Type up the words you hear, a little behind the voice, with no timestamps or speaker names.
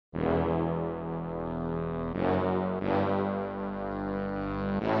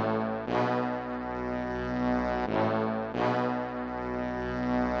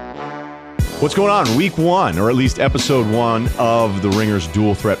What's going on? Week one, or at least episode one of the Ringers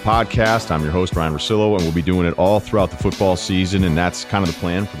Dual Threat podcast. I'm your host, Ryen Russillo, and we'll be doing it all throughout the football season, and that's kind of the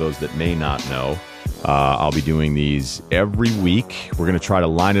plan for those that may not know. I'll be doing these every week. We're going to try to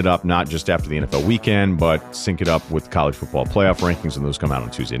line it up not just after the NFL weekend, but sync it up with college football playoff rankings, and those come out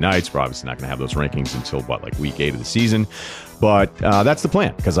on Tuesday nights. We're obviously not going to have those rankings until, week 8 of the season. But that's the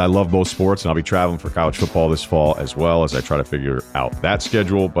plan, because I love both sports, and I'll be traveling for college football this fall as well as I try to figure out that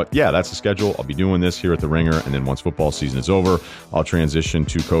schedule. But yeah, that's the schedule. I'll be doing this here at the Ringer, and then once football season is over, I'll transition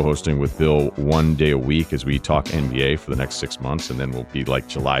to co-hosting with Bill one day a week as we talk NBA for the next 6 months, and then we'll be like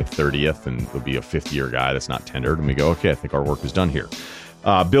July 30th, and there'll be a fifth-year guy that's not tendered, and we go, okay, I think our work is done here.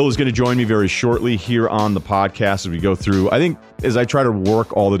 Bill is going to join me very shortly here on the podcast as we go through. I think as I try to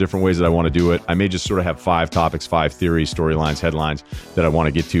work all the different ways that I want to do it, I may just sort of have 5 topics, 5 theories, storylines, headlines that I want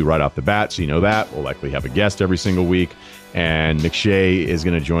to get to right off the bat. So you know that. We'll likely have a guest every single week. And McShay is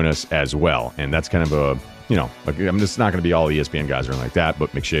going to join us as well. And that's kind of it's not going to be all ESPN guys or anything like that, but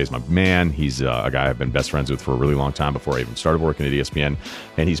McShay is my man. He's a guy I've been best friends with for a really long time before I even started working at ESPN,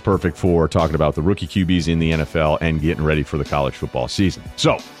 and he's perfect for talking about the rookie QBs in the NFL and getting ready for the college football season.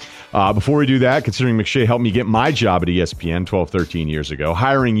 So before we do that, considering McShay helped me get my job at ESPN 12, 13 years ago,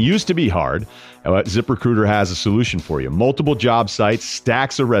 hiring used to be hard. ZipRecruiter has a solution for you. Multiple job sites,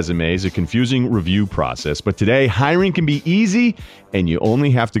 stacks of resumes, a confusing review process. But today, hiring can be easy, and you only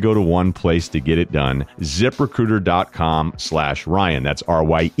have to go to one place to get it done. ZipRecruiter.com/Ryen. That's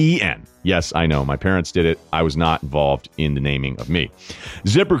Ryen. Yes, I know. My parents did it. I was not involved in the naming of me.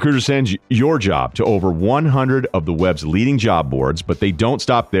 ZipRecruiter sends your job to over 100 of the web's leading job boards, but they don't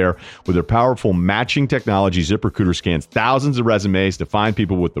stop there. With their powerful matching technology, ZipRecruiter scans thousands of resumes to find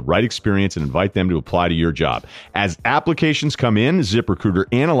people with the right experience and invite them to apply to your job. As applications come in, ZipRecruiter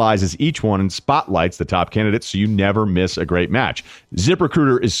analyzes each one and spotlights the top candidates so you never miss a great match.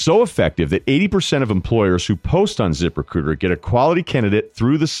 ZipRecruiter is so effective that 80% of employers who post on ZipRecruiter get a quality candidate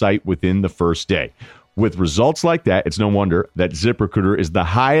through the site within the first day. With results like that, it's no wonder that ZipRecruiter is the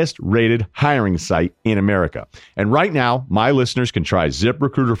highest rated hiring site in America. And right now, my listeners can try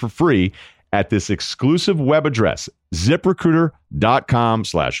ZipRecruiter for free at this exclusive web address,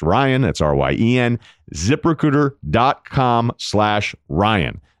 ZipRecruiter.com/Ryen. That's Ryen.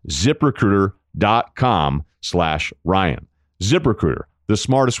 ZipRecruiter.com/Ryen. ZipRecruiter.com/Ryen. ZipRecruiter, the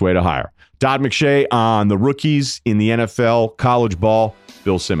smartest way to hire. Todd McShay on the rookies in the NFL, college ball.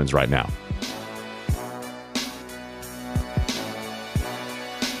 Bill Simmons right now.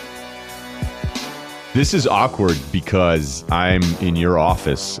 This is awkward because I'm in your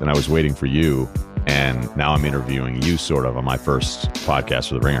office and I was waiting for you, and now I'm interviewing you sort of on my first podcast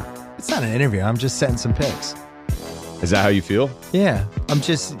for The Ringer. It's not an interview. I'm just setting some picks. Is that how you feel? Yeah.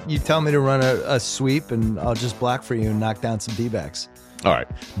 You tell me to run a sweep and I'll just block for you and knock down some D-backs. All right.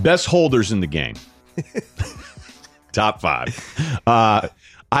 Best holders in the game. Top 5. I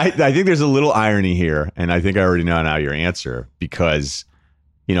think there's a little irony here, and I think I already know now your answer because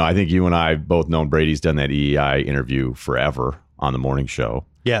I think you and I both known Brady's done that EEI interview forever on the morning show.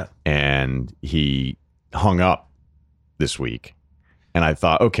 Yeah. And he hung up this week. And I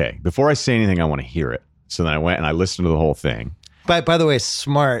thought, okay, before I say anything, I want to hear it. So then I went and I listened to the whole thing. By the way,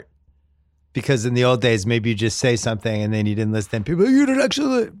 smart, because in the old days, maybe you just say something and then you didn't listen. People, you didn't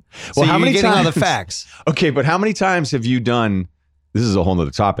actually. Well, how many times? All the facts. Okay, but how many times have you done, this is a whole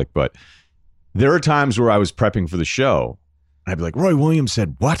nother topic, but there are times where I was prepping for the show. I'd be like, Roy Williams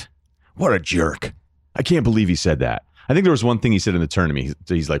said, what? What a jerk. I can't believe he said that. I think there was one thing he said in the tournament.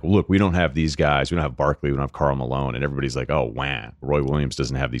 He's like, look, we don't have these guys. We don't have Barkley. We don't have Karl Malone. And everybody's like, oh, wow. Roy Williams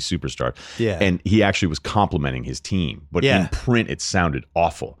doesn't have these superstars. Yeah. And he actually was complimenting his team. But in print, it sounded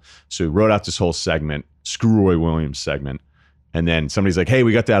awful. So he wrote out this whole segment, screw Roy Williams segment. And then somebody's like, hey,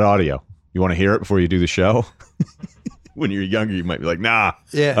 we got that audio. You want to hear it before you do the show? When you're younger, you might be like, nah.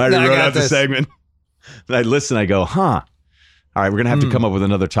 Yeah, I already wrote out the segment. And I listen, I go, huh. All right, we're going to have to come up with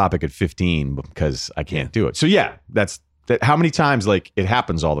another topic at 15 because I can't do it. So yeah, that's how many times it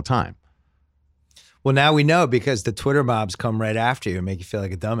happens all the time. Well, now we know because the Twitter mobs come right after you and make you feel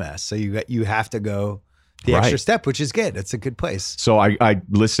like a dumbass. So you have to go the extra step, which is good. It's a good place. So I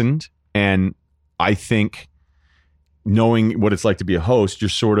listened, and I think knowing what it's like to be a host, you're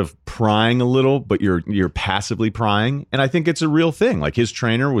sort of prying a little, but you're passively prying. And I think it's a real thing. Like his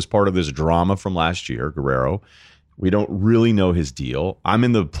trainer was part of this drama from last year, Guerrero. We don't really know his deal. I'm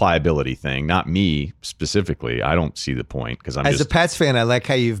in the pliability thing, not me specifically. I don't see the point because I'm As a Pats fan, I like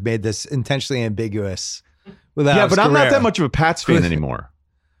how you've made this intentionally ambiguous. Yeah, but I'm not that much of a Pats fan anymore.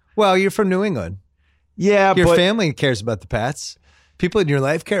 Well, you're from New England. Yeah, Your family cares about the Pats. People in your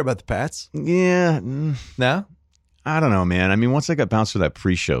life care about the Pats. Yeah. No? I don't know, man. I mean, once I got bounced for that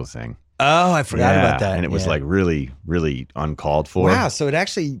pre-show thing. Oh, I forgot about that. And it was like really, really uncalled for. Wow. So it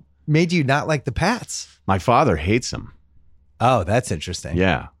actually made you not like the Pats. My father hates them. Oh, that's interesting.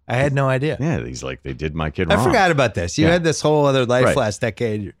 Yeah. I had no idea. Yeah. He's like, they did my kid wrong. I forgot about this. You had this whole other life last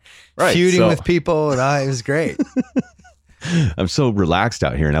decade feuding with people, and it was great. I'm so relaxed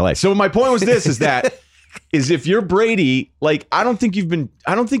out here in LA. So my point was this, is if you're Brady, like, I don't think you've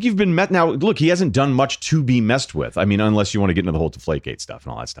been met. Now, look, he hasn't done much to be messed with. I mean, unless you want to get into the whole Deflategate stuff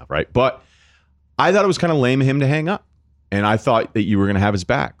and all that stuff, right? But I thought it was kind of lame of him to hang up. And I thought that you were going to have his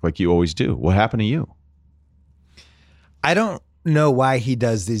back like you always do. What happened to you? I don't know why he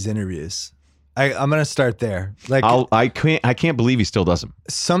does these interviews. I'm going to start there. Like, I can't believe he still does them.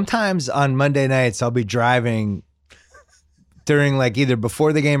 Sometimes on Monday nights, I'll be driving during like either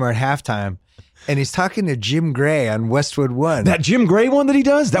before the game or at halftime, and he's talking to Jim Gray on Westwood One. That Jim Gray one that he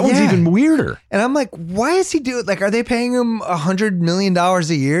does? That one's even weirder. And I'm like, why is he doing? Like, are they paying him $100 million a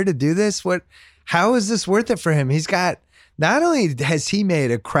year to do this? How is this worth it for him? He's got, not only has he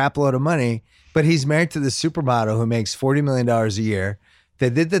made a crap load of money, but he's married to the supermodel who makes $40 million a year. They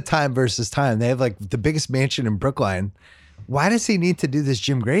did the Time versus Time. They have like the biggest mansion in Brookline. Why does he need to do this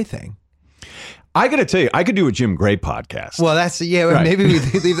Jim Gray thing? I got to tell you, I could do a Jim Gray podcast. Well, maybe we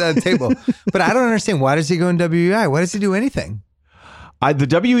leave that on the table. But I don't understand. Why does he go in WEI? Why does he do anything? The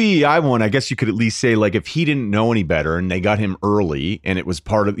WEI one, I guess you could at least say, like, if he didn't know any better and they got him early and it was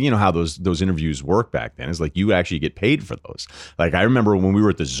part of, how those interviews work back then, is like you actually get paid for those. Like, I remember when we were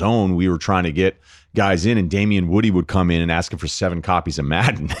at the Zone, we were trying to get guys in, and Damian Woody would come in and ask him for 7 copies of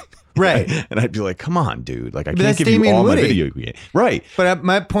Madden. Right. And I'd be like, come on, dude. Like, I but can't give you all my video games. Right. But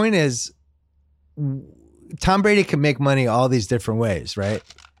my point is, Tom Brady can make money all these different ways, right?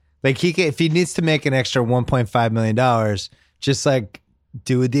 Like, if he needs to make an extra $1.5 million, just like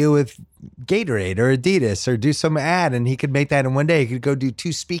do a deal with Gatorade or Adidas or do some ad, and he could make that in one day. He could go do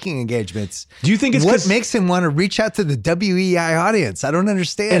 2 speaking engagements. Do you think it's what makes him want to reach out to the WEI audience? I don't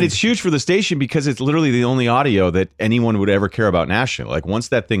understand. And it's huge for the station because it's literally the only audio that anyone would ever care about nationally. Like, once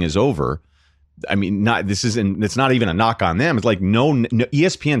that thing is over, I mean, it's not even a knock on them. It's like no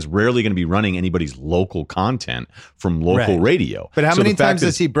ESPN's rarely going to be running anybody's local content from local radio. But how many times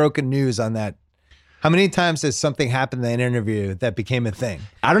has he broken news on that? How many times has something happened in that interview that became a thing?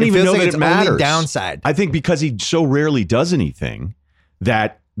 I don't even know that it matters. Only downside. I think because he so rarely does anything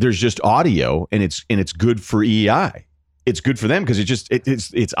that there's just audio, and it's good for EI. It's good for them because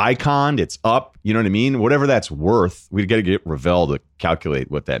it's iconed, it's up. You know what I mean? Whatever that's worth, we got to get Ravel to calculate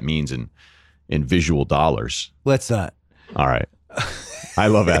what that means in visual dollars. Let's not. All right. I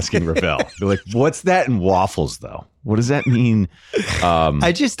love asking Ravel. They're like, what's that in waffles, though? What does that mean?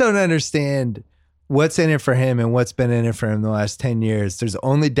 I just don't understand what's in it for him and what's been in it for him the last 10 years. There's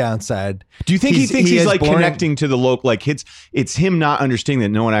only downside. Do you think he thinks he's like connecting to the local, like it's him not understanding that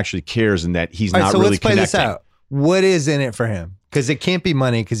no one actually cares and that he's not really connecting? So let's play this out. What is in it for him? Because it can't be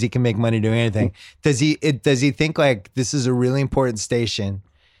money because he can make money doing anything. Does he think like this is a really important station,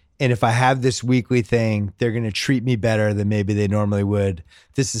 and if I have this weekly thing, they're going to treat me better than maybe they normally would?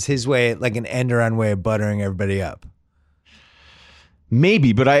 This is his way, like an end around way of buttering everybody up.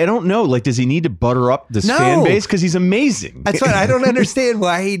 Maybe, but I don't know. Like, does he need to butter up this fan base? Because he's amazing. That's why I don't understand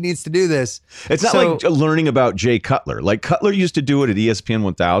why he needs to do this. It's not like learning about Jay Cutler. Like, Cutler used to do it at ESPN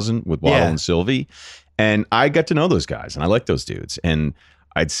 1000 with Waddle and Sylvie. And I got to know those guys, and I like those dudes. And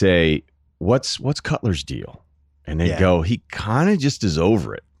I'd say, what's Cutler's deal? And they'd go, he kind of just is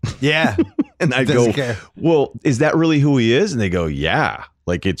over it. Yeah. And I'd go, well, is that really who he is? And they go, yeah,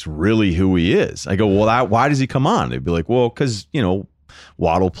 like it's really who he is. I go, well, why does he come on? They'd be like, well, because,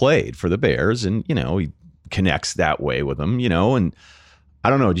 Waddle played for the Bears, and, he connects that way with them, and I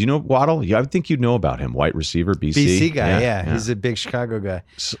don't know. Do you know Waddle? Yeah, I think you'd know about him. White receiver, BC. BC guy, yeah. He's a big Chicago guy.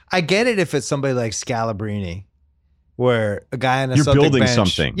 So, I get it if it's somebody like Scalabrini, where a guy on a Celtic building bench,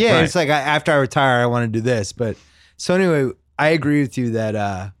 something. Yeah, right. It's like, after I retire, I want to do this. But so anyway, I agree with you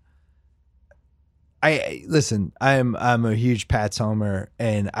that I'm a huge Pats homer,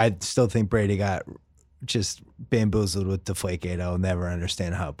 and I still think Brady got just bamboozled with Deflategate. I'll never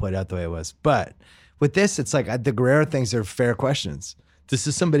understand how it played out the way it was. But with this, it's like the Guerrero things are fair questions. This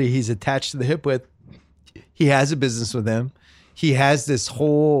is somebody he's attached to the hip with. He has a business with him. He has this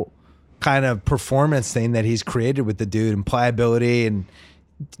whole kind of performance thing that he's created with the dude, and pliability, and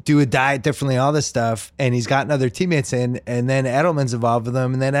do a diet differently, all this stuff. And he's gotten other teammates in, and then Edelman's involved with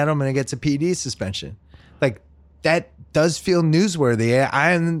him, and then Edelman gets a PD suspension. Like, that does feel newsworthy.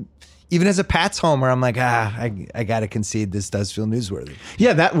 I'm even as a Pats homer, I'm like, I got to concede this does feel newsworthy.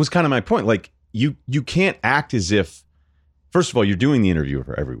 Yeah, that was kind of my point. Like, you can't act as if first of all, you're doing the interview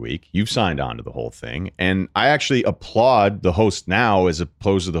for every week. You've signed on to the whole thing. And I actually applaud the host now as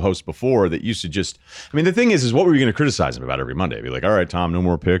opposed to the host before that used to just, I mean, the thing is what were you going to criticize him about every Monday? Be like, all right, Tom, no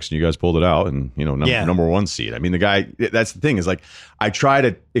more picks. And you guys pulled it out and, number one seed. I mean, the guy, that's the thing is like, I try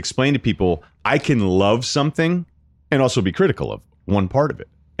to explain to people, I can love something and also be critical of one part of it.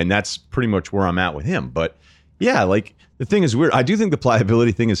 And that's pretty much where I'm at with him. But yeah, like the thing is weird. I do think the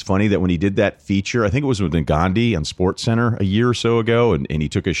pliability thing is funny that when he did that feature, I think it was with Gandhi on Sports Center a year or so ago, and he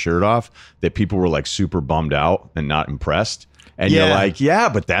took his shirt off, that people were like super bummed out and not impressed. And you're like, yeah,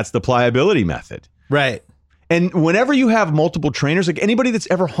 but that's the pliability method. Right. And whenever you have multiple trainers, like anybody that's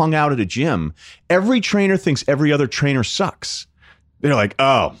ever hung out at a gym, every trainer thinks every other trainer sucks. They're like,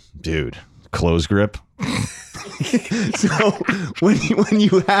 oh, dude, close grip. So when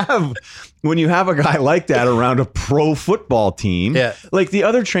you have a guy like that around a pro football team, like the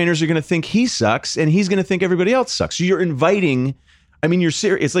other trainers are going to think he sucks and he's going to think everybody else sucks. So you're inviting, I mean, you're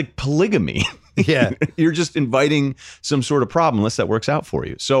serious. It's like polygamy. Yeah. You're just inviting some sort of problem unless that works out for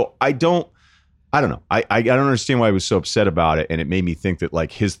you. So I don't know. I don't understand why he was so upset about it. And it made me think that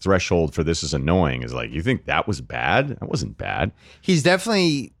like his threshold for this is annoying is like, you think that was bad? That wasn't bad. He's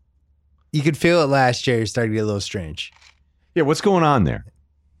definitely, you could feel it last year. He started to get a little strange. Yeah. What's going on there?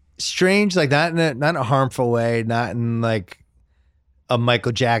 Strange, like not in a harmful way, not in like a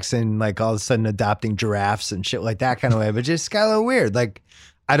Michael Jackson, like all of a sudden adopting giraffes and shit like that kind of way, but just got a little weird. Like,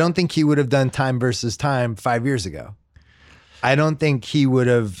 I don't think he would have done Time versus Time 5 years ago. I don't think he would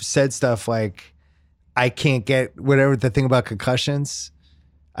have said stuff like, I can't get whatever the thing about concussions.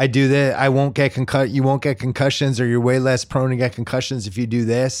 I do that. I won't get you won't get concussions, or you're way less prone to get concussions if you do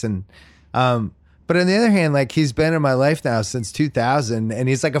this. And, but on the other hand, like he's been in my life now since 2000 and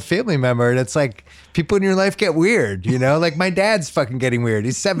he's like a family member. And it's like people in your life get weird, like my dad's fucking getting weird.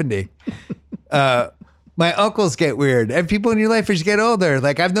 He's 70. My uncles get weird, and people in your life as you get older.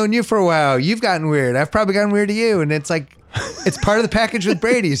 Like I've known you for a while. You've gotten weird. I've probably gotten weird to you. And it's like, it's part of the package with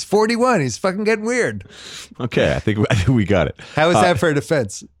Brady. He's 41. He's fucking getting weird. Okay. I think we got it. How is that for a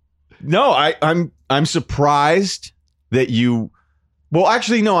defense? No, I'm surprised that you, well,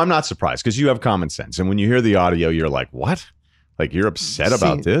 actually, no, I'm not surprised because you have common sense. And when you hear the audio, you're like, what? Like you're upset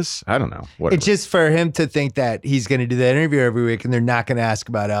about this? I don't know. Whatever. It's just for him to think that he's going to do that interview every week and they're not going to ask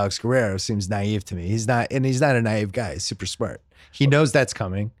about Alex Guerrero seems naive to me. He's not a naive guy. He's super smart. He knows that's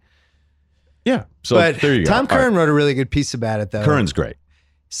coming. Yeah. So but there you go. Tom Curran wrote a really good piece about it, though. Curran's great.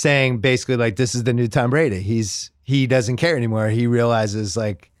 Saying basically like, this is the new Tom Brady. He doesn't care anymore. He realizes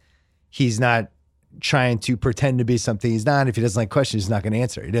like he's not trying to pretend to be something he's not. If he doesn't like questions, he's not going to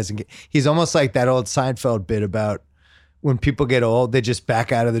answer. He's almost like that old Seinfeld bit about when people get old, they just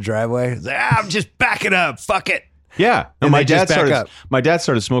back out of the driveway. It's like, I'm just backing up. Fuck it. Yeah. And my dad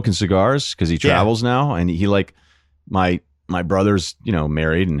started smoking cigars because he travels now. And he like, my brother's,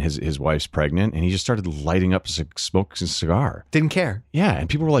 married and his wife's pregnant. And he just started lighting up smoking a cigar. Didn't care. Yeah. And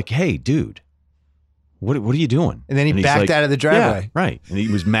people were like, hey, dude, what are you doing? And then he backed out of the driveway. Yeah, right. And he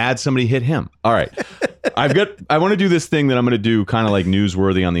was mad somebody hit him. All right. I want to do this thing that I'm going to do kind of like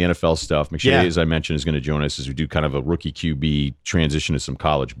newsworthy on the NFL stuff. McShay, as I mentioned, is going to join us as we do kind of a rookie QB transition to some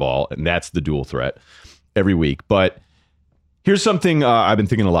college ball. And that's the dual threat every week. But here's something I've been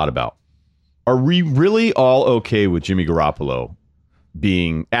thinking a lot about. Are we really all okay with Jimmy Garoppolo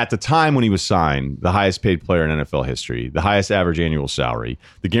being, at the time when he was signed, the highest paid player in NFL history, the highest average annual salary?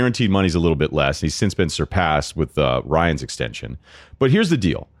 The guaranteed money's a little bit less. He's since been surpassed with Ryan's extension. But here's the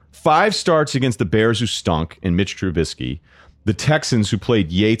deal. 5 starts against the Bears, who stunk, and Mitch Trubisky. The Texans, who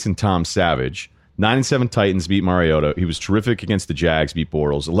played Yates and Tom Savage. 9-7 Titans beat Mariota. He was terrific against the Jags, beat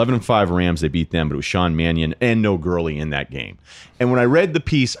Bortles. 11-5 Rams, they beat them, but it was Sean Mannion and no Gurley in that game. And when I read the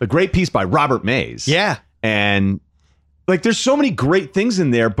piece, a great piece by Robert Mays. Yeah. And like, there's so many great things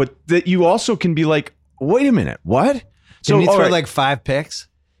in there, but that you also can be like, wait a minute, what? So he throw like 5 picks?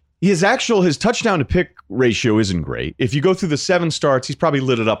 His touchdown to pick ratio isn't great. If you go through the 7 starts, he's probably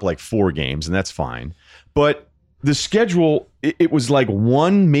lit it up like 4 games, and that's fine. But the schedule, it was like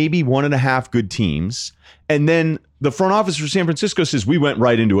 1, maybe 1.5 good teams. And then the front office for San Francisco says we went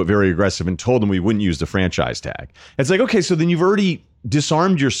right into it very aggressive and told them we wouldn't use the franchise tag. It's like, okay, so then you've already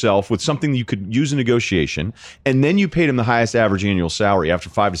disarmed yourself with something that you could use in negotiation, and then you paid him the highest average annual salary after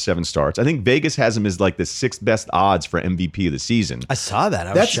 5 to 7 starts. I think Vegas has him as like the 6th best odds for MVP of the season. I saw that.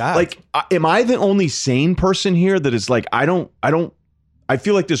 I was shocked. Like, am I the only sane person here that is like, I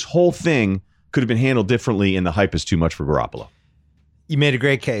feel like this whole thing could have been handled differently and the hype is too much for Garoppolo. You made a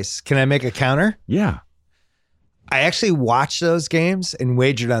great case. Can I make a counter? Yeah. I actually watched those games and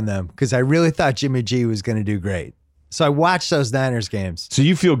wagered on them because I really thought Jimmy G was going to do great. So I watched those Niners games. So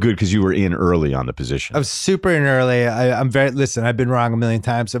you feel good because you were in early on the position. I was super in early. Listen, I've been wrong a million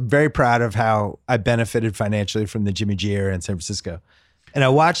times. I'm very proud of how I benefited financially from the Jimmy G era in San Francisco. And I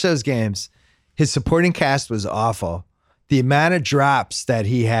watched those games. His supporting cast was awful. The amount of drops that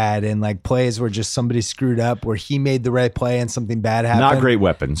he had and like plays where just somebody screwed up, where he made the right play and something bad happened. Not great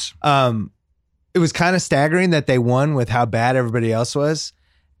weapons. It was kind of staggering that they won with how bad everybody else was.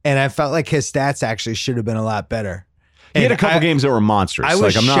 And I felt like his stats actually should have been a lot better. He had a couple games that were monstrous. I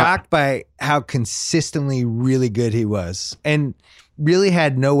was shocked by how consistently really good he was, and really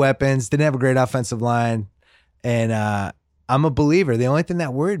had no weapons, didn't have a great offensive line. And I'm a believer. The only thing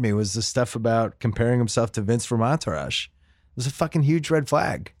that worried me was the stuff about comparing himself to Vince from Entourage. It was a fucking huge red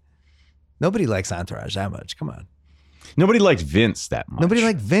flag. Nobody likes Entourage that much. Come on. Nobody liked Vince that much. Nobody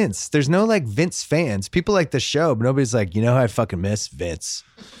liked Vince. There's no like Vince fans. People like the show, but nobody's like, you know who I fucking miss? Vince.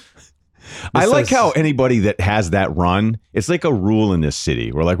 I like how anybody that has that run, it's like a rule in this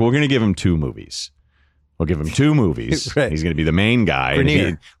city. We're like, we're going to give him 2 movies. We'll give him 2 movies. Right. He's going to be the main guy.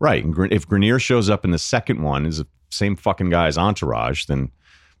 Grenier. Right. And if Grenier shows up in the second one, is the same fucking guy as Entourage, then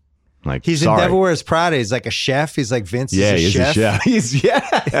like, he's sorry. in Devil Wears Prada. He's like a chef. He's like Vince. Yeah, he's a chef. He's You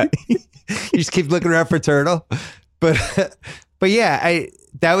just keep looking around for Turtle. But yeah,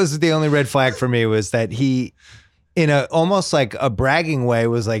 that was the only red flag for me, was that he, in a almost like a bragging way,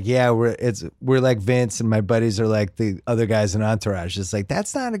 was like, yeah, we're like Vince and my buddies are like the other guys in Entourage. It's like,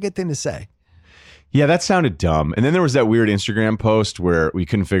 that's not a good thing to say. Yeah, that sounded dumb. And then there was that weird Instagram post where we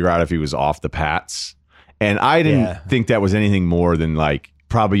couldn't figure out if he was off the Pats. And I didn't think that was anything more than like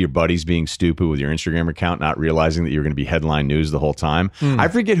probably your buddies being stupid with your Instagram account, not realizing that you're going to be headline news the whole time. I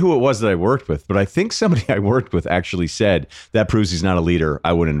forget who it was that I worked with, but I think somebody I worked with actually said that proves he's not a leader.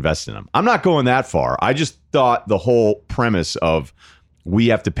 I wouldn't invest in him. I'm not going that far. I just thought the whole premise of we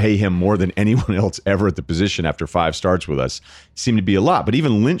have to pay him more than anyone else ever at the position after 5 starts with us seemed to be a lot. But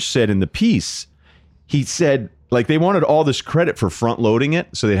even Lynch said in the piece, he said, like, they wanted all this credit for front loading it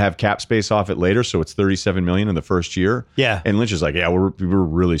so they'd have cap space off it later, so it's $37 million in the first year. Yeah. And Lynch is like, yeah, we're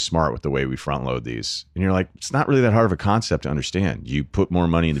really smart with the way we front load these. And you're like, it's not really that hard of a concept to understand. You put more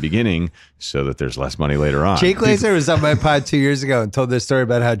money in the beginning so that there's less money later on. Jake Glazer was on my pod 2 years ago and told this story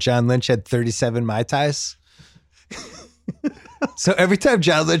about how John Lynch had 37 Mai Tais. So every time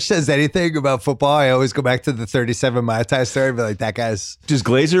John Lynch says anything about football, I always go back to the 37 Mai Tai story and be like, that guy's... Does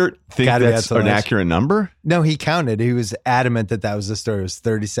Glazer think that's an accurate number? No, he counted. He was adamant that was the story. It was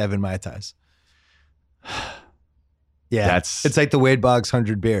 37 Mai Tais. Yeah. It's like the Wade Boggs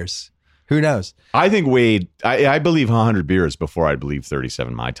 100 beers. Who knows? I think Wade... I believe 100 beers before I believe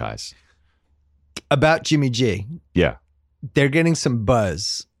 37 Mai Tais. About Jimmy G. Yeah. They're getting some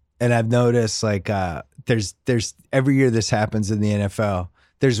buzz. And I've noticed like... There's every year this happens in the NFL.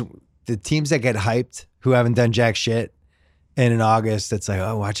 There's the teams that get hyped who haven't done jack shit, and in August it's like,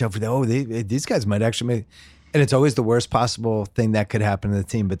 oh, watch out for that. Oh, these guys might actually make, and it's always the worst possible thing that could happen to the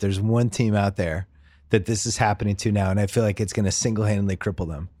team. But there's one team out there that this is happening to now, and I feel like it's going to single-handedly cripple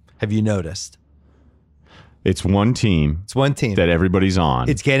them. Have you noticed? It's one team. It's one team that everybody's on.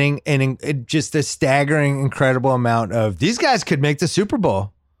 It's getting just a staggering, incredible amount of these guys could make the Super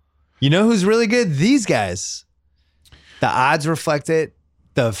Bowl. You know who's really good? These guys. The odds reflect it.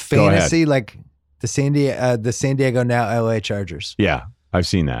 The fantasy, like the San Diego now LA Chargers. Yeah, I've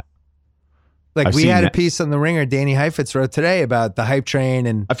seen that. Like we had a piece on The Ringer, Danny Heifetz wrote today about the hype train,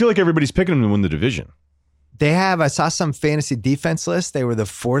 and I feel like everybody's picking them to win the division. I saw some fantasy defense list. They were the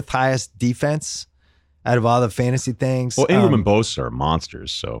 4th highest defense out of all the fantasy things. Well, Ingram and Bosa are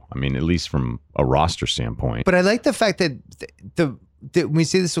monsters, so I mean, at least from a roster standpoint. But I like the fact that we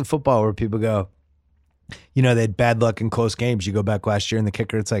see this with football where people go, you know, they had bad luck in close games. You go back last year and the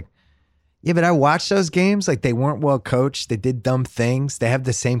kicker, it's like, yeah, but I watched those games. Like they weren't well coached. They did dumb things. They have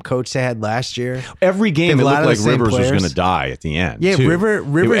the same coach they had last year. Every game it looked like Rivers was going to die at the end. Yeah, too.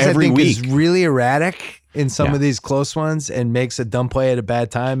 Rivers I think is really erratic in some of these close ones and makes a dumb play at a bad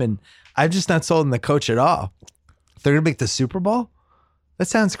time. And I'm just not sold on the coach at all. They're going to make the Super Bowl? That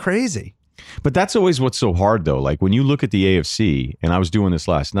sounds crazy. But that's always what's so hard, though. Like when you look at the AFC, and I was doing this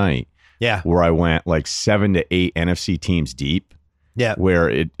last night, where I went like 7 to 8 NFC teams deep, where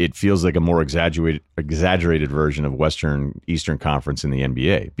it feels like a more exaggerated version of Eastern Conference in the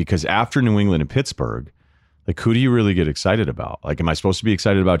NBA. Because after New England and Pittsburgh, like who do you really get excited about? Like, am I supposed to be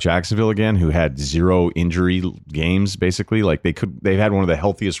excited about Jacksonville again, who had 0 injury games basically? Like they've had one of the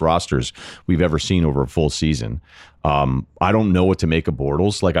healthiest rosters we've ever seen over a full season. I don't know what to make of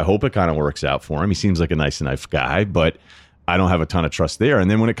Bortles. Like I hope it kind of works out for him. He seems like a nice enough guy, but I don't have a ton of trust there. And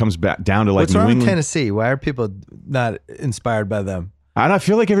then when it comes back down to like what's wrong with Tennessee? Why are people not inspired by them? And I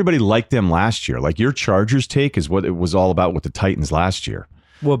feel like everybody liked them last year. Like your Chargers take is what it was all about with the Titans last year.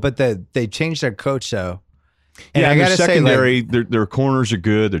 Well, but they changed their coach though. And I gotta secondary, say, their corners are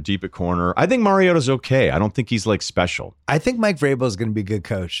good. They're deep at corner. I think Mariota's okay. I don't think he's like special. I think Mike Vrabel is going to be a good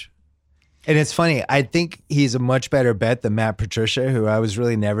coach. And it's funny. I think he's a much better bet than Matt Patricia, who I was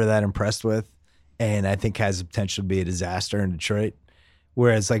really never that impressed with, and I think has the potential to be a disaster in Detroit.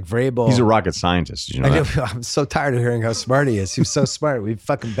 Whereas like Vrabel, he's a rocket scientist. Did you know that? I'm so tired of hearing how smart he is. He was so smart. We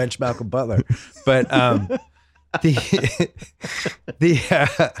fucking bench Malcolm Butler, but I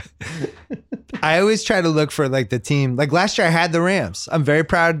always try to look for like the team. Like last year, I had the Rams. I'm very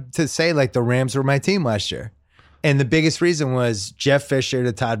proud to say like the Rams were my team last year, and the biggest reason was Jeff Fisher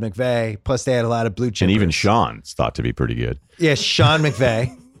to Todd McVay. Plus, they had a lot of blue chippers. And even Sean's thought to be pretty good. Yeah, Sean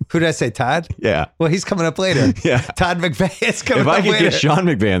McVay. Who did I say, Todd? Yeah. Well, he's coming up later. Yeah. Todd McVay is coming up later. If I could get Sean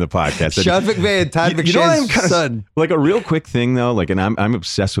McVay on the podcast. Sean McVay and Todd McShay's son. Like a real quick thing, though, like, and I'm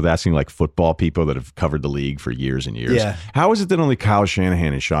obsessed with asking like football people that have covered the league for years and years. Yeah. How is it that only Kyle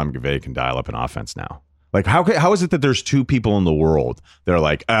Shanahan and Sean McVay can dial up an offense now? Like, how is it that there's two people in the world that are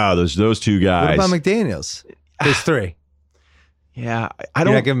like, there's those two guys? What about McDaniels? There's three. Yeah. I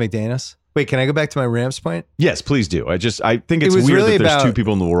don't. You're not giving McDaniels? Wait, can I go back to my Rams point? Yes, please do. I think it's weird really that there's two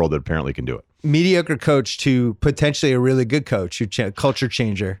people in the world that apparently can do it. Mediocre coach to potentially a really good coach, culture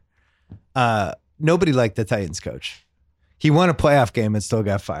changer. Nobody liked the Titans coach. He won a playoff game and still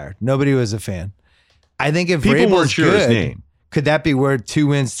got fired. Nobody was a fan. I think if people weren't sure good, his name. Could that be worth 2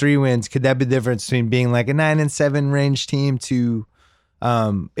 wins, 3 wins? Could that be the difference between being like a 9-7 range team to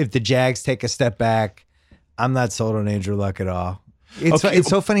if the Jags take a step back? I'm not sold on Andrew Luck at all. It's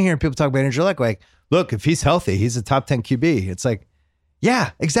so funny hearing people talk about Andrew Luck. Like, look, if he's healthy, he's a top 10 QB. It's like,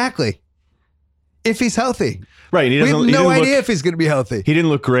 yeah, exactly. If he's healthy. Right. We have no idea if he's going to be healthy. He didn't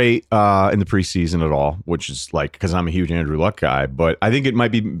look great in the preseason at all, which is like, because I'm a huge Andrew Luck guy, but I think it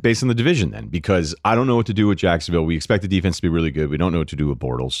might be based on the division then, because I don't know what to do with Jacksonville. We expect the defense to be really good. We don't know what to do with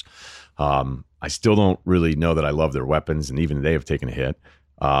Bortles. I still don't really know that I love their weapons, and even they have taken a hit.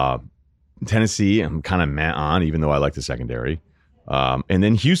 Tennessee, I'm kind of meh on, even though I like the secondary. And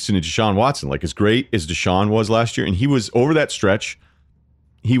then Houston and Deshaun Watson, like as great as Deshaun was last year, and he was over that stretch,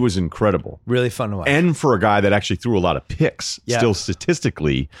 he was incredible. Really fun to watch. And for a guy that actually threw a lot of picks, still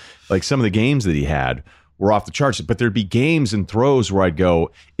statistically, like some of the games that he had were off the charts. But there'd be games and throws where I'd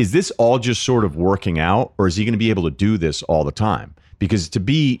go, is this all just sort of working out, or is he going to be able to do this all the time? Because to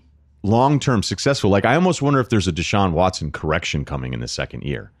be long-term successful, like I almost wonder if there's a Deshaun Watson correction coming in the second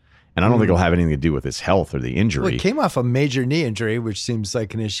year. And I don't think it'll have anything to do with his health or the injury. Well, he came off a major knee injury, which seems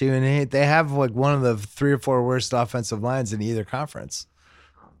like an issue. And they have like one of the 3 or 4 worst offensive lines in either conference.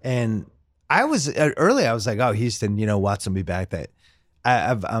 And I was early, I was like, oh, Houston, Watson will be back. That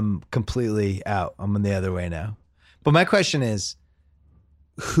I'm completely out. I'm on the other way now. But my question is,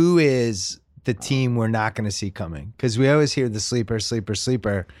 who is the team we're not going to see coming? Because we always hear the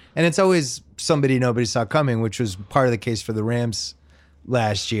sleeper. And it's always somebody nobody saw coming, which was part of the case for the Rams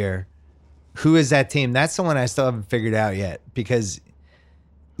last year. Who is that team? That's the one I still haven't figured out yet, because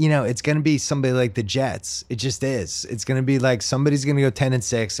it's going to be somebody like the Jets. It just is. It's going to be like somebody's going to go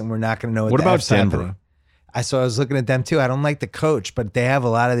 10-6 and we're not going to know what about Denver? Happening. I was looking at them too. I don't like the coach, but they have a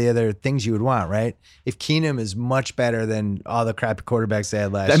lot of the other things you would want, right? If Keenum is much better than all the crappy quarterbacks they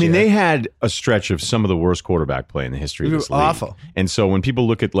had last year. I mean, they had a stretch of some of the worst quarterback play in the history of this league. Awful. And so when people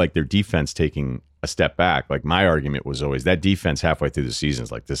look at like their defense taking a step back, like my argument was always that defense halfway through the season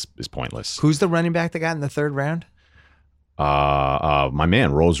is like, this is pointless. Who's the running back that got in the 3rd round? My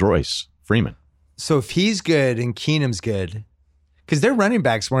man, Rolls Royce Freeman. So if he's good and Keenum's good, because their running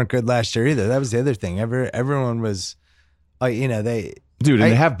backs weren't good last year either. That was the other thing. Everyone was, they. Dude,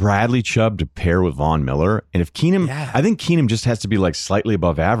 and they have Bradley Chubb to pair with Von Miller. And if Keenum, I think Keenum just has to be like slightly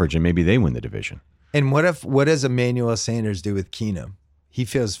above average, and maybe they win the division. And what does Emmanuel Sanders do with Keenum? He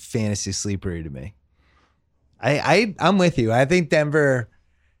feels fantasy sleepery to me. I'm with you. I think Denver,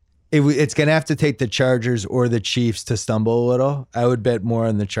 it's going to have to take the Chargers or the Chiefs to stumble a little. I would bet more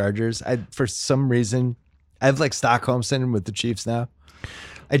on the Chargers. For some reason, I have like Stockholm syndrome with the Chiefs now.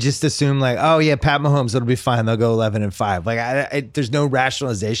 I just assume like, oh yeah, Pat Mahomes, it'll be fine. They'll go 11-5. Like there's no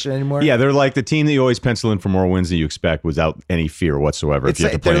rationalization anymore. Yeah, they're like the team that you always pencil in for more wins than you expect without any fear whatsoever. It's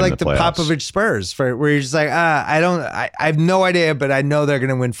like, they're like the Popovich Spurs, where you're just like, I have no idea, but I know they're going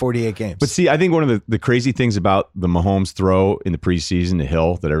to win 48 games. But see, I think one of the crazy things about the Mahomes throw in the preseason to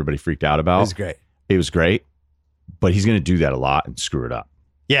Hill that everybody freaked out about. It was great, but he's going to do that a lot and screw it up.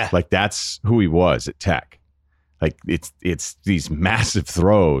 Yeah, like that's who he was at Tech. Like it's these massive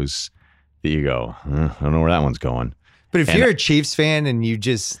throws that you go, I don't know where that one's going. But if you're a Chiefs fan and you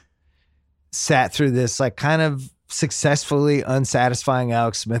just sat through this like kind of successfully unsatisfying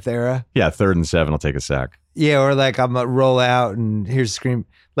Alex Smith era. Yeah, 3rd and 7, I'll take a sack. Yeah, or like I'm gonna roll out and here's scream.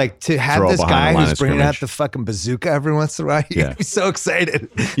 Like to have Throw this behind the guy line who's of bringing out scrimmage. the fucking bazooka every once in a while, you'd be so excited.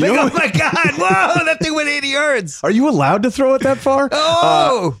 You Like, know- oh my God, whoa, that thing went 80 yards. Are you allowed to throw it that far?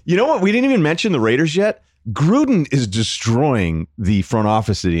 Oh! You know what? We didn't even mention the Raiders yet. Gruden is destroying the front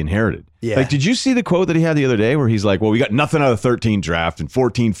office that he inherited. Yeah. Like, did you see the quote that he had the other day where he's like, well, we got nothing out of 13 draft and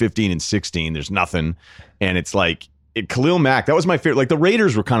 14, 15, and 16. There's nothing. And it's like, Khalil Mack, that was my favorite. Like, the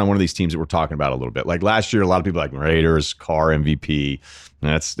Raiders were kind of one of these teams that we're talking about a little bit. Like last year, a lot of people were like Raiders, Carr MVP.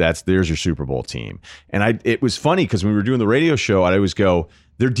 There's your Super Bowl team. And it was funny because when we were doing the radio show, I'd always go,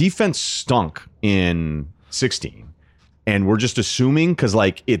 their defense stunk in 16. And we're just assuming because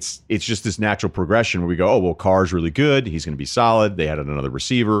like it's just this natural progression where we go, oh, well, Carr's really good. He's going to be solid. They had another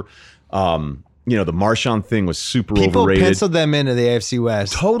receiver. The Marshawn thing was super People overrated. penciled them into the AFC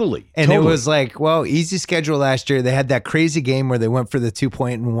West. Totally. And it was like, well, easy schedule last year. They had that crazy game where they went for the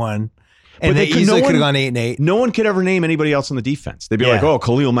 2-point and won. And they easily could have gone 8-8. No one could ever name anybody else on the defense. They'd be like, oh,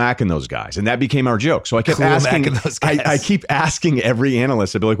 Khalil Mack and those guys. And that became our joke. So I kept asking I keep asking every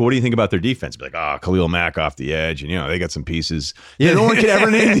analyst, I'd be like, what do you think about their defense? I'd be like, Khalil Mack off the edge. And, they got some pieces. Yeah, no one could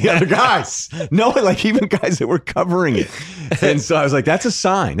ever name the other guys. No one, like even guys that were covering it. And so I was like, that's a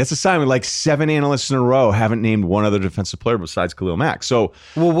sign. That's a sign when like 7 analysts in a row haven't named one other defensive player besides Khalil Mack. So,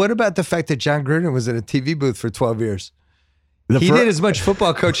 well, what about the fact that John Gruden was in a TV booth for 12 years? He did as much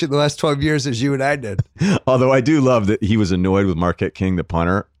football coaching the last 12 years as you and I did. Although I do love that he was annoyed with Marquette King, the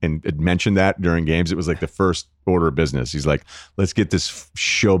punter, and had mentioned that during games. It was like the first order of business. He's like, let's get this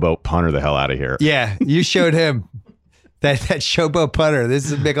showboat punter the hell out of here. Yeah, you showed him that showboat punter. This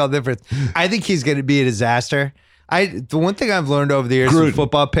is a big all difference. I think he's going to be a disaster. The one thing I've learned over the years with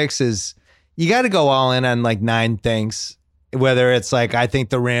football picks is you got to go all in on like 9 things. Whether it's like, I think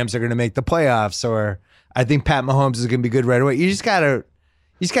the Rams are going to make the playoffs, or I think Pat Mahomes is going to be good right away. You just gotta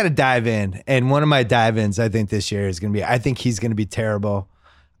dive in. And one of my dive-ins, I think this year is going to be, I think he's going to be terrible.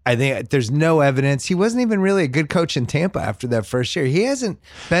 I think there's no evidence. He wasn't even really a good coach in Tampa after that first year. He hasn't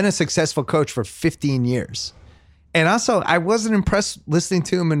been a successful coach for 15 years. And also, I wasn't impressed listening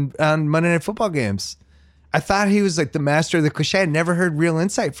to him on Monday Night Football games. I thought he was like the master of the cliche. I never heard real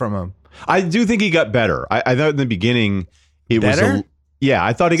insight from him. I do think he got better. I thought in the beginning it was yeah,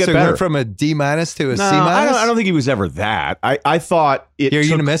 I thought he got better. So he went from a D- to a C-? I don't think he was ever that. I thought it. You're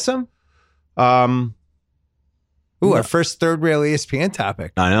going to miss him? Our first third rail ESPN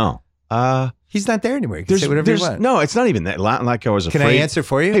topic. I know. He's not there anymore. You can say whatever you want. No, it's not even that. Like I was afraid. Can I answer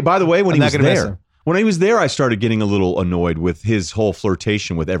for you? Hey, by the way, when he was there, I started getting a little annoyed with his whole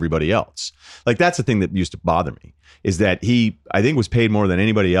flirtation with everybody else. Like that's the thing that used to bother me, is that he, I think, was paid more than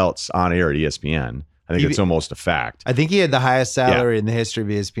anybody else on air at ESPN. I think it's almost a fact. I think he had the highest salary in the history of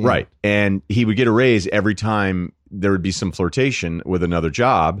ESPN. Right. And he would get a raise every time there would be some flirtation with another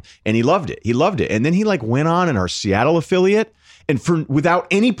job. And he loved it. And then he like went on in our Seattle affiliate and without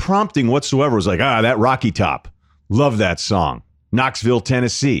any prompting whatsoever was like, that Rocky Top. Love that song. Knoxville,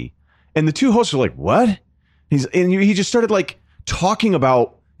 Tennessee. And the two hosts were like, what? He just started like talking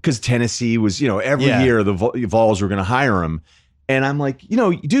about, because Tennessee was, every year the Vols were going to hire him. And I'm like,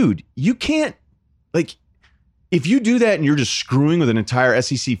 dude, you can't, like, if you do that and you're just screwing with an entire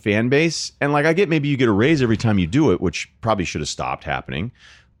SEC fan base, and like I get maybe you get a raise every time you do it, which probably should have stopped happening.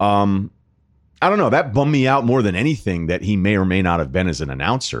 I don't know. That bummed me out more than anything that he may or may not have been as an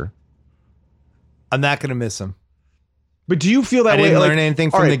announcer. I'm not going to miss him. But do you feel that way? I didn't learn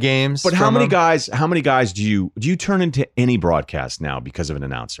anything from the games. But how many guys do you turn into any broadcast now because of an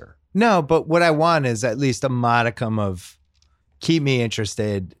announcer? No, but what I want is at least a modicum of keep me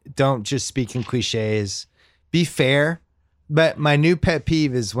interested. Don't just speak in cliches. Be fair. But my new pet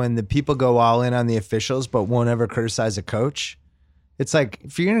peeve is when the people go all in on the officials but won't ever criticize a coach. It's like,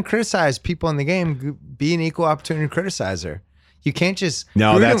 if you're going to criticize people in the game, be an equal opportunity criticizer. You can't just...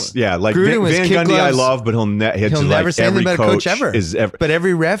 No, like Van Gundy I love, but he'll never say anything about a coach ever. But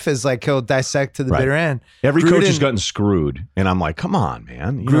every ref is like, he'll dissect to the bitter end. Every coach has gotten screwed. And I'm like, come on,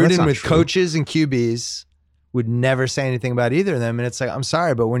 man. Gruden with coaches and QBs would never say anything about either of them. And it's like, I'm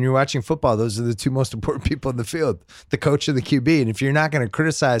sorry, but when you're watching football, those are the two most important people in the field, the coach and the QB. And if you're not going to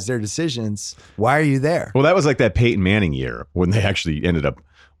criticize their decisions, why are you there? Well, that was like that Peyton Manning year when they actually ended up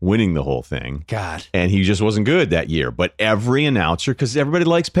winning the whole thing. God. And he just wasn't good that year. But every announcer, because everybody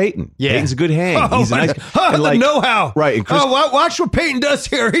likes Peyton. Yeah. Peyton's a good hang. He's a nice... the know-how. Right. And watch what Peyton does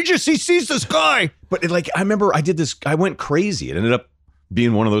here. He sees this guy. But I remember I did this, I went crazy. It ended up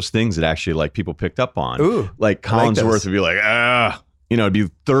being one of those things that actually like people picked up on. Ooh, like Collinsworth would be like, it'd be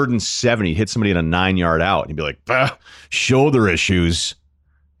 3rd and 7. He'd hit somebody at a 9-yard out. And he'd be like, shoulder issues.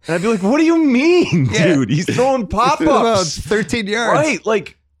 And I'd be like, what do you mean, dude? He's throwing pop-ups. About 13 yards. Right.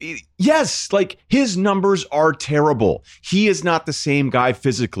 Like, yes, like his numbers are terrible. He is not the same guy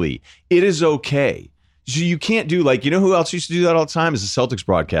physically. It is okay. So you can't do like, you know who else used to do that all the time? Is the Celtics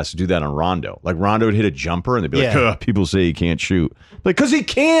broadcast to do that on Rondo. Like Rondo would hit a jumper and they'd be like, people say he can't shoot. Like, because he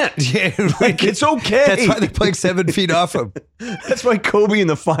can't. Yeah, like, it's okay. That's why they're playing 7 feet off him. That's why Kobe in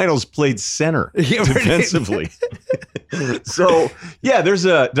the finals played center defensively. So, yeah, did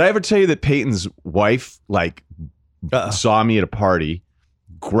I ever tell you that Peyton's wife, like, saw me at a party,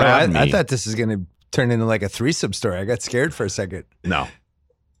 grabbed me. I thought this is going to turn into like a threesome story. I got scared for a second. No.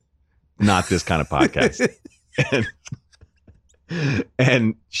 Not this kind of podcast.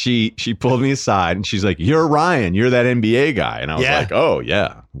 And she pulled me aside and she's like, "You're Ryen. You're that NBA guy." And I was like, "Oh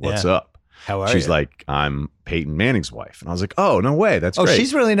yeah, what's up?" How are She's you? like, "I'm Peyton Manning's wife." And I was like, "Oh, no way. That's great."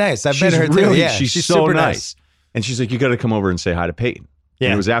 She's really nice. I've met her too. Yeah, she's so super nice. And she's like, "You got to come over and say hi to Peyton." Yeah.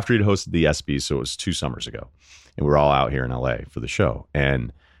 And it was after he'd hosted the ESPYs, so it was 2 summers ago, and we were all out here in LA for the show.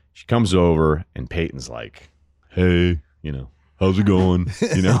 And she comes over, and Peyton's like, "Hey, how's it going?"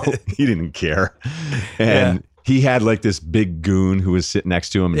 He didn't care. And he had like this big goon who was sitting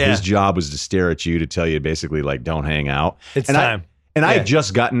next to him. And his job was to stare at you to tell you basically like, don't hang out. It's time. I had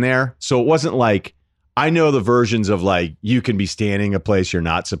just gotten there. So it wasn't like, I know the versions of like, you can be standing a place you're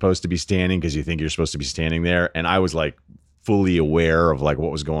not supposed to be standing because you think you're supposed to be standing there. And I was like fully aware of like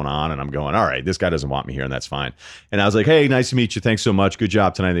what was going on. And I'm going, all right, this guy doesn't want me here and that's fine. And I was like, "Hey, nice to meet you. Thanks so much. Good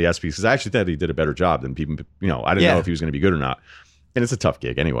job tonight at the ESPYs." Because I actually thought he did a better job than people, I didn't know if he was going to be good or not. And it's a tough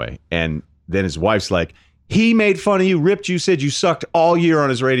gig anyway. And then his wife's like, "He made fun of you, ripped you, said you sucked all year on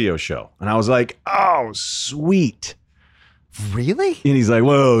his radio show." And I was like, "Oh, sweet." Really? And he's like,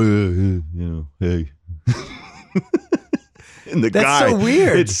 "Well, hey." And That's guy, so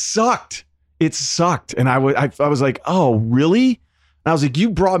weird. It sucked. And I was like, "Oh, really?" And I was like, "You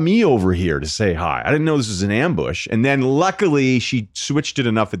brought me over here to say hi. I didn't know this was an ambush." And then luckily she switched it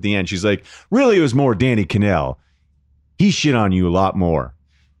enough at the end. She's like, "Really, it was more Danny Cannell. He shit on you a lot more."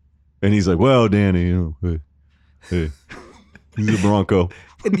 And he's like, "Well, Danny, hey, he's a Bronco."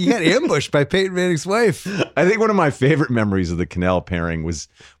 And you got ambushed by Peyton Manning's wife. I think one of my favorite memories of the Cannell pairing was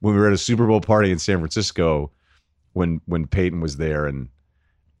when we were at a Super Bowl party in San Francisco when Peyton was there and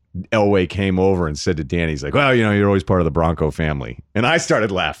Elway came over and said to Danny, he's like, "Well, you're always part of the Bronco family." And I started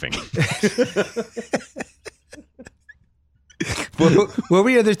laughing. What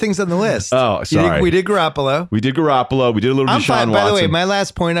were the other things on the list? Oh, sorry. We did Garoppolo. We did a little Deshaun Watson. By the way, my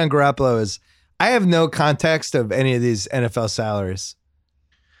last point on Garoppolo is I have no context of any of these NFL salaries.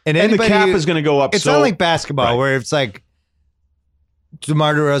 And the cap is going to go up. It's not like basketball where it's like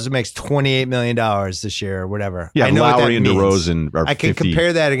DeMar DeRozan makes $28 million this year or whatever. Yeah, I know Lowry and DeRozan are I can 50.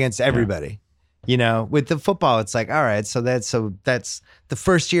 compare that against everybody. With the football, it's like, all right, so that's the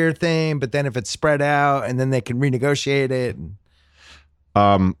first year thing, but then if it's spread out and then they can renegotiate it.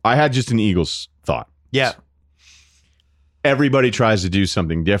 I had just an Eagles thought. Yeah. Everybody tries to do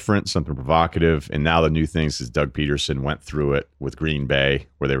something different, something provocative, and now the new thing is Doug Peterson went through it with Green Bay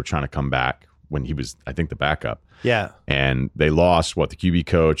where they were trying to come back when he was, I think, the backup. Yeah. And they lost the QB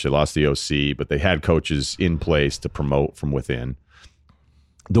coach, they lost the OC, but they had coaches in place to promote from within.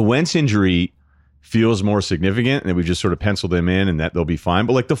 The Wentz injury feels more significant, and we've just sort of penciled him in and that they'll be fine.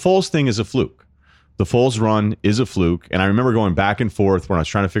 But like the Foles thing is a fluke. The Foles run is a fluke. And I remember going back and forth when I was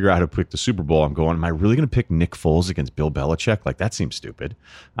trying to figure out how to pick the Super Bowl. I'm going, am I really going to pick Nick Foles against Bill Belichick? Like, that seems stupid.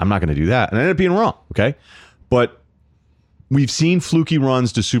 I'm not going to do that. And I ended up being wrong. Okay. But we've seen fluky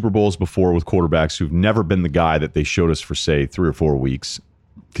runs to Super Bowls before with quarterbacks who've never been the guy that they showed us for, say, 3 or 4 weeks.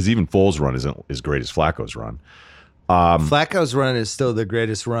 Because even Foles' run isn't as great as Flacco's run. Flacco's run is still the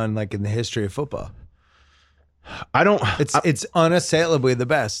greatest run like in the history of football. It's unassailably the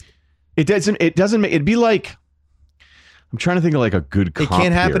best. It doesn't make it'd be like, I'm trying to think of like a good comp. It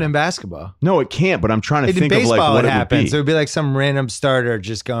can't happen here. in basketball. No, it can't, but I'm trying to think of like what it it happens. would be. It would be like some random starter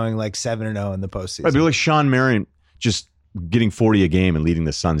just going like 7-0 in the postseason. It'd be like Sean Marion just getting 40 a game and leading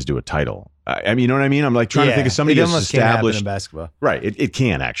the Suns to a title. I mean, you know what I mean? I'm like trying to think of somebody who's established. Can't happen in basketball. Right. It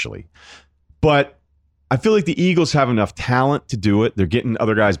can actually. But I feel like the Eagles have enough talent to do it. They're getting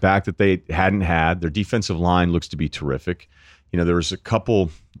other guys back that they hadn't had. Their defensive line looks to be terrific. There was a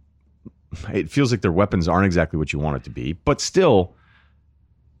couple. It feels like their weapons aren't exactly what you want it to be, but still.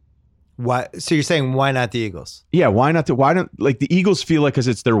 Why? So you're saying why not the Eagles? Yeah, why not? Why don't like the Eagles feel like because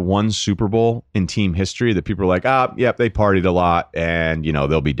it's their one Super Bowl in team history that people are like, yep, they partied a lot and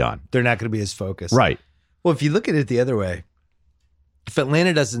they'll be done. They're not going to be as focused, right? Well, if you look at it the other way, if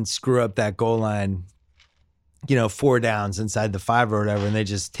Atlanta doesn't screw up that goal line, 4 downs inside the 5 or whatever, and they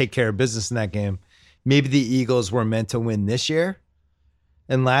just take care of business in that game, maybe the Eagles were meant to win this year.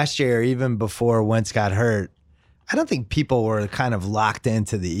 And last year, even before Wentz got hurt, I don't think people were kind of locked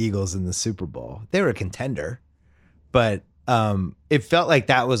into the Eagles in the Super Bowl. They were a contender, but it felt like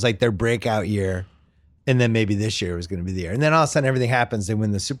that was like their breakout year. And then maybe this year was going to be the year. And then all of a sudden everything happens, they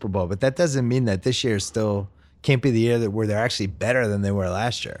win the Super Bowl. But that doesn't mean that this year still can't be the year where they're actually better than they were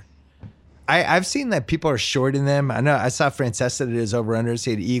last year. I've seen that people are shorting them. I know I saw Francesa did his over-unders.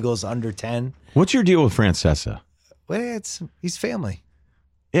 He had Eagles under 10. What's your deal with Francesa? Well, he's family.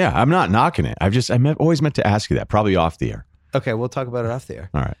 Yeah, I'm not knocking it. Always meant to ask you that, probably off the air. Okay, we'll talk about it off the air.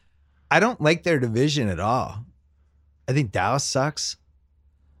 All right. I don't like their division at all. I think Dallas sucks.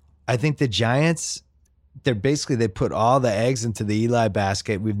 I think the Giants, they put all the eggs into the Eli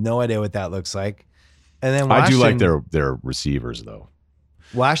basket. We have no idea what that looks like. And then I do like their receivers, though.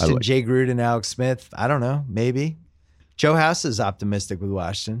 Washington, Jay Gruden, Alex Smith. I don't know. Maybe. Joe House is optimistic with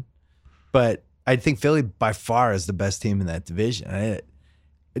Washington. But I think Philly by far is the best team in that division.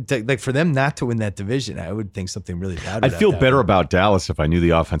 Like for them not to win that division, I would think something really bad. I'd feel better about Dallas if I knew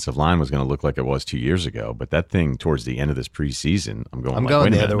the offensive line was going to look like it was 2 years ago. But that thing towards the end of this preseason, I'm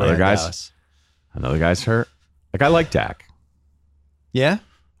going the other way. Another guy's hurt. Like I like Dak. Yeah.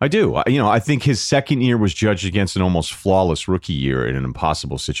 I do. I think his second year was judged against an almost flawless rookie year in an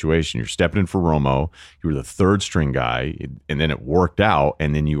impossible situation. You're stepping in for Romo. You were the third string guy, and then it worked out.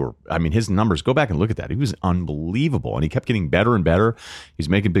 And then his numbers, go back and look at that. He was unbelievable, and he kept getting better and better. He's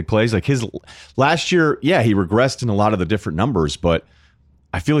making big plays. Like his last year, yeah, he regressed in a lot of the different numbers, but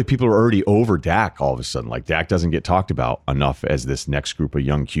I feel like people are already over Dak all of a sudden. Like Dak doesn't get talked about enough as this next group of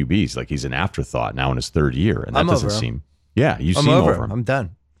young QBs. Like he's an afterthought now in his third year, and that doesn't seem. Yeah, you seem over him. I'm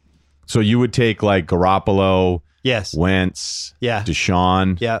done. So you would take like Garoppolo, yes, Wentz, yeah,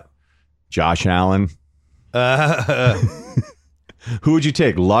 Deshaun, yeah, Josh Allen. Who would you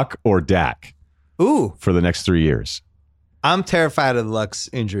take, Luck or Dak? Ooh, for the next 3 years. I'm terrified of Luck's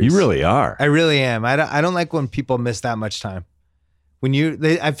injuries. You really are. I really am. I don't like when people miss that much time.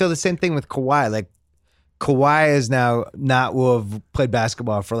 I feel the same thing with Kawhi. Like Kawhi is now will have played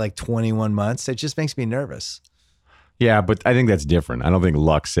basketball for like 21 months. It just makes me nervous. Yeah, but I think that's different. I don't think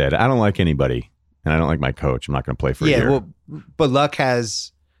Luck said, I don't like anybody, and I don't like my coach. I'm not going to play for a year. Yeah, well, but Luck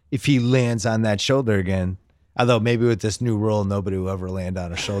has, if he lands on that shoulder again, although maybe with this new rule, nobody will ever land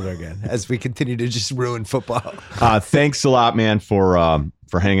on a shoulder again as we continue to just ruin football. Thanks a lot, man, for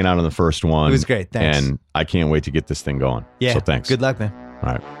hanging out on the first one. It was great. Thanks. And I can't wait to get this thing going. Yeah. So thanks. Good luck, man.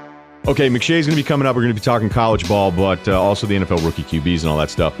 All right. Okay, McShay's going to be coming up. We're going to be talking college ball, but also the NFL rookie QBs and all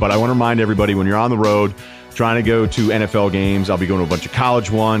that stuff. But I want to remind everybody, when you're on the road trying to go to NFL games, I'll be going to a bunch of college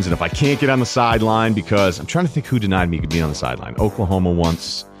ones. And if I can't get on the sideline, because I'm trying to think who denied me being on the sideline. Oklahoma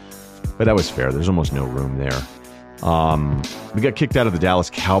once, but that was fair. There's almost no room there. We got kicked out of the Dallas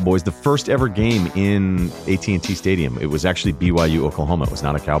Cowboys, the first ever game in AT&T Stadium. It was actually BYU Oklahoma. It was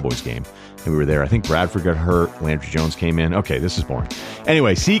not a Cowboys game. And we were there. I think Bradford got hurt. Landry Jones came in. Okay, this is boring.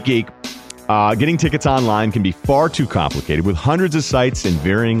 Anyway, SeatGeek. Getting tickets online can be far too complicated. With hundreds of sites and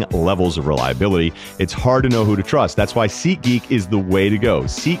varying levels of reliability, it's hard to know who to trust. That's why SeatGeek is the way to go.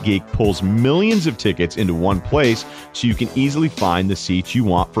 SeatGeek pulls millions of tickets into one place so you can easily find the seats you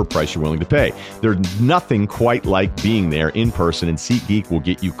want for a price you're willing to pay. There's nothing quite like being there in person, and SeatGeek will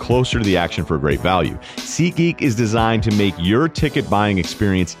get you closer to the action for a great value. SeatGeek is designed to make your ticket buying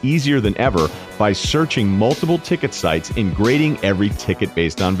experience easier than ever by searching multiple ticket sites and grading every ticket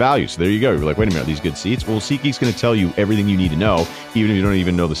based on value. So there you go. You're like, wait a minute, are these good seats? Well, SeatGeek's going to tell you everything you need to know, even if you don't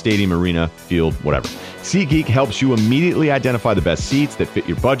even know the stadium, arena, field, whatever. SeatGeek helps you immediately identify the best seats that fit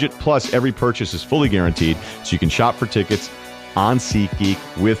your budget. Plus, every purchase is fully guaranteed, so you can shop for tickets on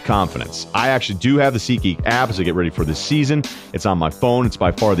SeatGeek with confidence. I actually do have the SeatGeek app as I get ready for this season. It's on my phone. It's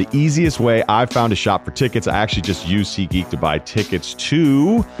by far the easiest way I've found to shop for tickets. I actually just use SeatGeek to buy tickets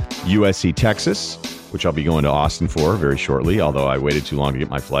to USC Texas, which I'll be going to Austin for very shortly, although I waited too long to get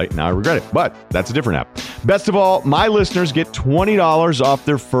my flight. Now I regret it, but that's a different app. Best of all, my listeners get $20 off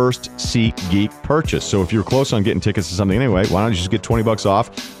their first SeatGeek purchase. So if you're close on getting tickets to something anyway, why don't you just get $20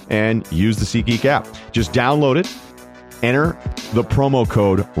 off and use the SeatGeek app? Just download it, enter the promo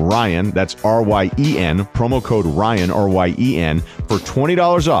code Ryen, that's R-Y-E-N, promo code Ryen, R-Y-E-N, for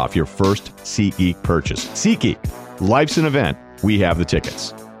 $20 off your first SeatGeek purchase. SeatGeek, life's an event. We have the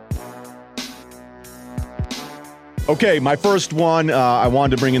tickets. Okay, my first one, I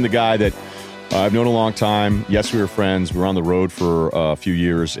wanted to bring in the guy that I've known a long time. Yes, we were friends. We were on the road for a few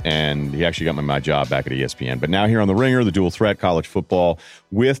years, and he actually got me my job back at ESPN. But now here on The Ringer, the dual threat college football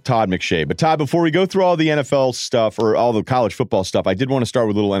with Todd McShay. But Todd, before we go through all the NFL stuff or all the college football stuff, I did want to start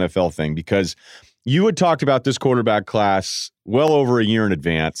with a little NFL thing because You had talked about this quarterback class well over a year in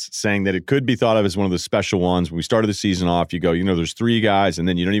advance, saying that it could be thought of as one of the special ones. When we started the season off, you go, there's 3 guys, and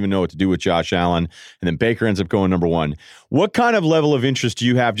then you don't even know what to do with Josh Allen, and then Baker ends up going number 1. What kind of level of interest do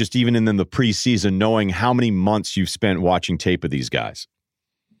you have just even in the preseason, knowing how many months you've spent watching tape of these guys?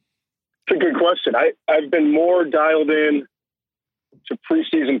 It's a good question. I've been more dialed in to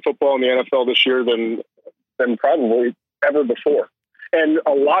preseason football in the NFL this year than probably ever before. And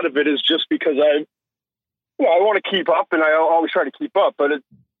a lot of it is just because I want to keep up, and I always try to keep up, but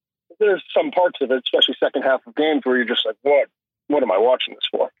there's some parts of it, especially second half of games, where you're just like, what am I watching this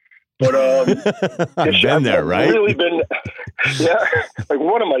for? But I've been there, right? Really been, yeah. Like,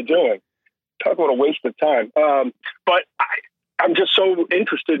 what am I doing? Talk about a waste of time. But I'm just so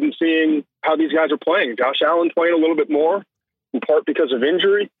interested in seeing how these guys are playing. Josh Allen playing a little bit more, in part because of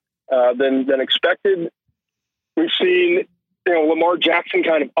injury, than expected. We've seen, Lamar Jackson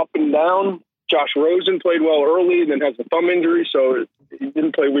kind of up and down. Josh Rosen played well early and then has the thumb injury, so he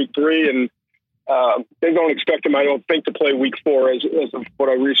didn't play week 3. And they don't expect him, I don't think, to play week 4 as of what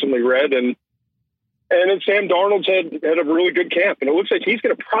I recently read. And then Sam Darnold's had a really good camp. And it looks like he's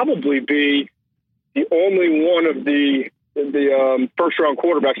going to probably be the only one of the first-round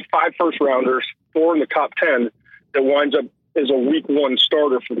quarterbacks, 5 first-rounders, 4 in the top 10, that winds up as a week 1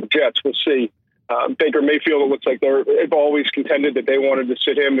 starter for the Jets. We'll see. Baker Mayfield, it looks like they've always contended that they wanted to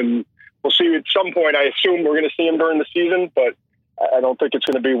sit him, and we'll see at some point. I assume we're going to see him during the season, but I don't think it's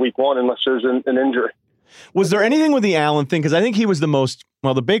going to be week 1 unless there's an injury. Was there anything with the Allen thing? Because I think he was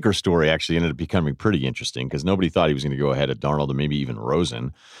the Baker story actually ended up becoming pretty interesting because nobody thought he was going to go ahead at Darnold or maybe even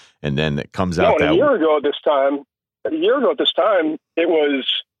Rosen. And then it comes out that a year ago at this time, it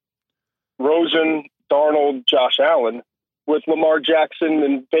was Rosen, Darnold, Josh Allen, with Lamar Jackson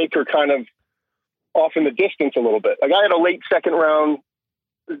and Baker kind of off in the distance a little bit. Like, I had a late second round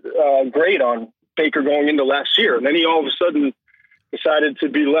grade on Baker going into last year, and then he all of a sudden decided to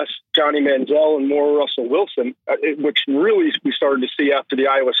be less Johnny Manziel and more Russell Wilson, which really we started to see after the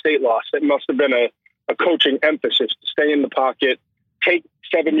Iowa State loss. It must have been a coaching emphasis to stay in the pocket, take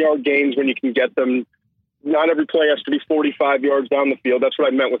 7-yard gains when you can get them. Not every play has to be 45 yards down the field. That's what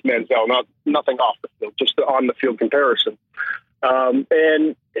I meant with Manziel, nothing off the field, just the on the field comparison.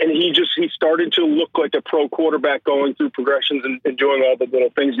 And he started to look like a pro quarterback, going through progressions and doing all the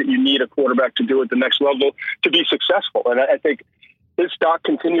little things that you need a quarterback to do at the next level to be successful. And I think his stock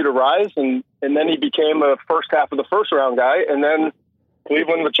continued to rise, and then he became a first half of the first round guy. And then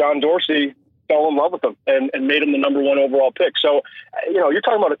Cleveland with John Dorsey fell in love with him and made him the number 1 overall pick. So, you're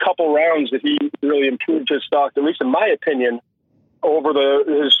talking about a couple rounds that he really improved his stock, at least in my opinion, over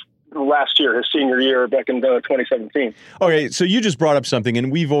his last year, his senior year back in 2017. Okay, so you just brought up something,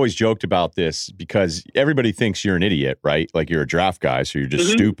 and we've always joked about this because everybody thinks you're an idiot, right? Like, you're a draft guy, so you're just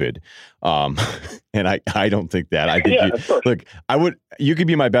stupid. And I don't think that. I think you could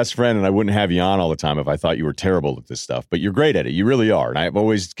be my best friend, and I wouldn't have you on all the time if I thought you were terrible at this stuff. But you're great at it. You really are. And I've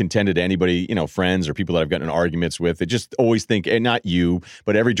always contended to anybody, friends or people that I've gotten in arguments with, they just always think, and not you,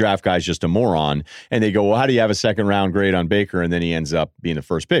 but every draft guy is just a moron. And they go, well, how do you have a second round grade on Baker? And then he ends up being the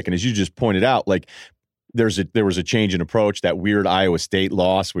first pick. And as you just pointed out, like, there was a change in approach, that weird Iowa State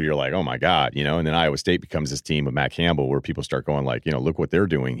loss where you're like, oh my God, and then Iowa State becomes this team of Matt Campbell where people start going like, look what they're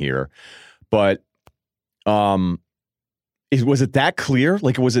doing here. But was it that clear?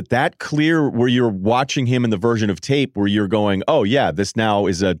 Like, was it that clear where you're watching him in the version of tape where you're going, oh yeah, this now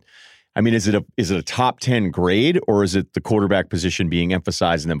is is it a top 10 grade, or is it the quarterback position being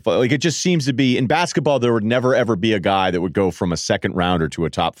emphasized in them? Like, it just seems to be in basketball, there would never ever be a guy that would go from a second rounder to a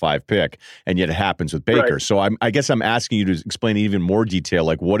top 5 pick. And yet it happens with Baker. Right. So I guess I'm asking you to explain in even more detail,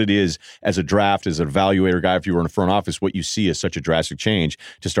 like what it is as a draft, as an evaluator guy, if you were in the front office, what you see as such a drastic change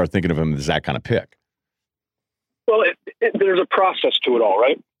to start thinking of him as that kind of pick. Well, there's a process to it all,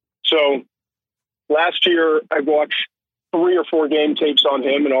 right? So last year I watched 3 or 4 game tapes on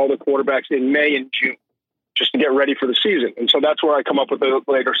him and all the quarterbacks in May and June just to get ready for the season. And so that's where I come up with the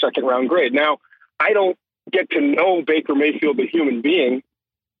later second round grade. Now, I don't get to know Baker Mayfield, the human being,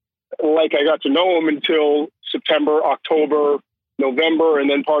 like I got to know him until September, October, November, and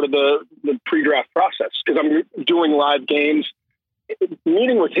then part of the pre-draft process, because I'm doing live games,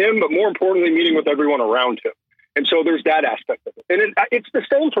 meeting with him, but more importantly, meeting with everyone around him. And so there's that aspect of it. And it's the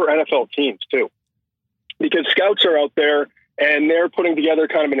same for NFL teams too, because scouts are out there and they're putting together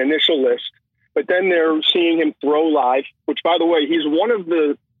kind of an initial list, but then they're seeing him throw live, which, by the way, he's one of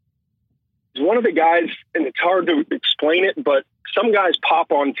the guys, and it's hard to explain it, but some guys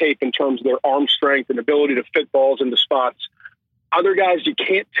pop on tape in terms of their arm strength and ability to fit balls into spots. Other guys, you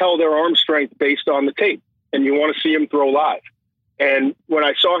can't tell their arm strength based on the tape, and you want to see him throw live. And when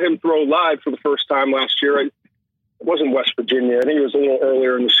I saw him throw live for the first time last year, it wasn't West Virginia. I think it was a little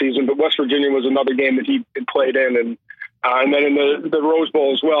earlier in the season, but West Virginia was another game that he had played in, and then in the Rose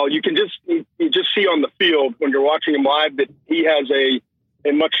Bowl as well. You just see on the field when you're watching him live that he has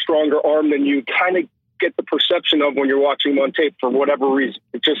a much stronger arm than you kind of get the perception of when you're watching him on tape for whatever reason.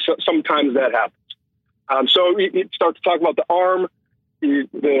 It just sometimes that happens. So you start to talk about the arm,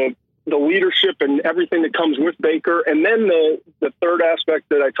 the leadership and everything that comes with Baker. And then the third aspect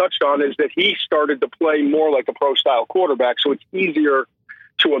that I touched on is that he started to play more like a pro-style quarterback, so it's easier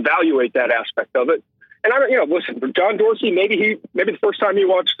to evaluate that aspect of it. And I don't, listen, for John Dorsey, maybe the first time he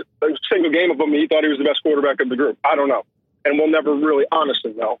watched a single game of him, he thought he was the best quarterback of the group. I don't know. And we'll never really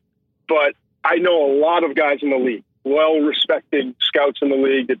honestly know. But I know a lot of guys in the league, well-respected scouts in the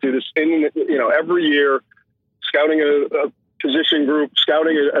league that do this every year, scouting a position group,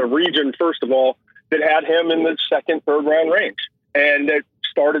 scouting a region, first of all, that had him in the second, third round range. And that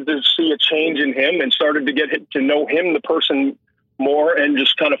started to see a change in him and started to get to know him, the person, more, and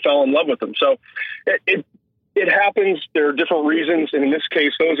just kind of fell in love with him. So it happens. There are different reasons. And in this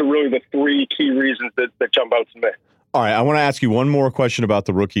case, those are really the three key reasons that jump out to me. All right. I want to ask you one more question about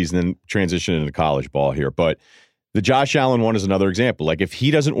the rookies and then transition into college ball here. But the Josh Allen one is another example. Like, if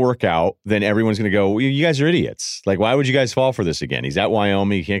he doesn't work out, then everyone's going to go, well, you guys are idiots. Like, why would you guys fall for this again? He's at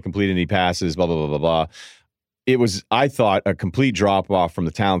Wyoming. He can't complete any passes, blah, blah, blah, blah, blah. It was, I thought, a complete drop-off from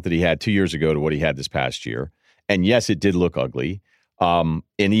the talent that he had 2 years ago to what he had this past year. And yes, it did look ugly. And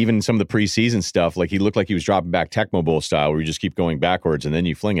even some of the preseason stuff, like, he looked like he was dropping back Tecmo Bowl style, where you just keep going backwards and then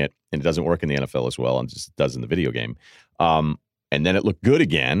you fling it, and it doesn't work in the NFL as well, and just does in the video game. And then it looked good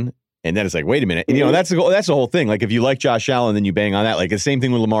again. And then it's like, wait a minute. And, that's the whole thing. Like, if you like Josh Allen, then you bang on that. Like, the same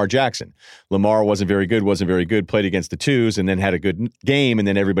thing with Lamar Jackson. Lamar wasn't very good, played against the twos, and then had a good game. And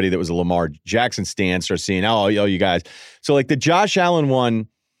then everybody that was a Lamar Jackson stan starts seeing, oh, you guys. So, like, the Josh Allen one,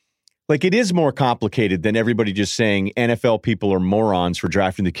 like, it is more complicated than everybody just saying NFL people are morons for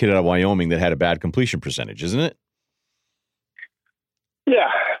drafting the kid out of Wyoming that had a bad completion percentage, isn't it? Yeah,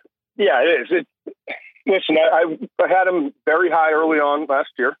 it is. Listen, I had him very high early on last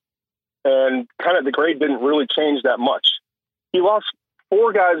year. And kind of the grade didn't really change that much. He lost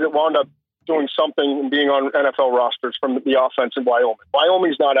 4 guys that wound up doing something and being on NFL rosters from the offense in Wyoming.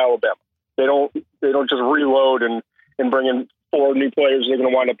 Wyoming's not Alabama. They don't just reload and bring in 4 new players that are going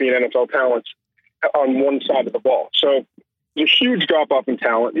to wind up being NFL talents on one side of the ball. So there's a huge drop off in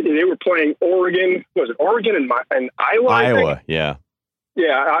talent. They were playing Oregon. Was it Oregon and Iowa? Iowa, yeah.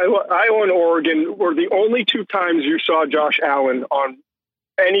 Yeah, Iowa and Oregon were the only 2 times you saw Josh Allen on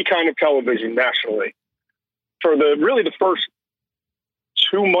any kind of television nationally. For the first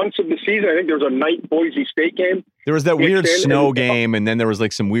 2 months of the season, I think there was a night Boise State game. There was that weird snow game, and then there was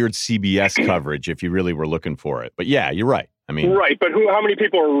like some weird CBS coverage if you really were looking for it. But yeah, you're right. I mean, right, but how many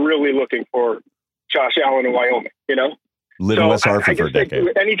people are really looking for Josh Allen in Wyoming? Lived in West Hartford for a decade.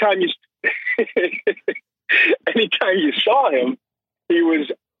 Anytime you saw him, he was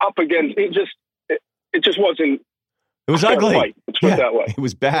up against it. Just wasn't. It was ugly. Right. Let's put it that way. It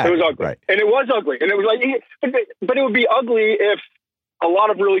was bad. It was ugly. Right. And it was ugly. And it was like, but it would be ugly if a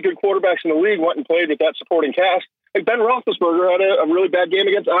lot of really good quarterbacks in the league went and played with that supporting cast. Like Ben Roethlisberger had a really bad game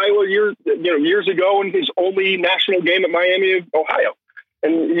against Iowa years ago in his only national game at Miami of Ohio.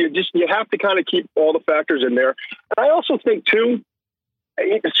 And you have to kind of keep all the factors in there. And I also think too,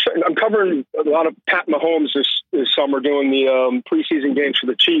 I'm covering a lot of Pat Mahomes this summer doing the preseason games for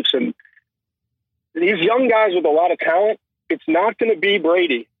the Chiefs, and these young guys with a lot of talent, it's not going to be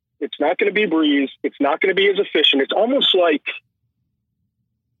Brady. It's not going to be Breeze. It's not going to be as efficient. It's almost like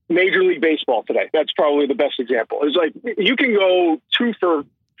Major League Baseball today. That's probably the best example. It's like you can go 2 for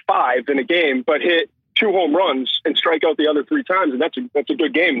 5 in a game, but hit 2 home runs and strike out the other 3 times, and that's a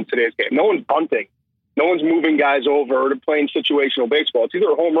good game in today's game. No one's bunting. No one's moving guys over or playing situational baseball. It's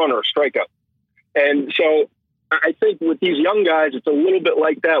either a home run or a strikeout. And so I think with these young guys, it's a little bit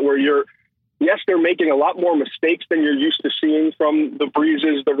like that where yes, they're making a lot more mistakes than you're used to seeing from the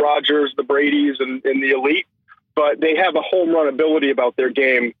Breezes, the Rodgers, the Bradys, and the elite, but they have a home run ability about their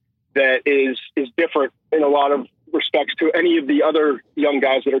game that is different in a lot of respects to any of the other young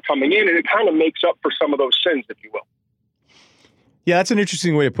guys that are coming in, and it kind of makes up for some of those sins, if you will. Yeah, that's an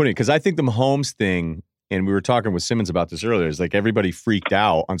interesting way of putting it, because I think the Mahomes thing, and we were talking with Simmons about this earlier, is like everybody freaked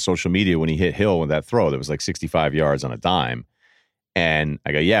out on social media when he hit Hill with that throw that was like 65 yards on a dime. And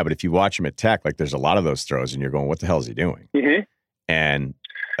I go, yeah, but if you watch him at Tech, like there's a lot of those throws and you're going, what the hell is he doing? Mm-hmm. And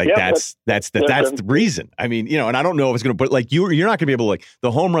like, that's the reason. I mean, and I don't know if it's going to, but like you're not going to be able to, like,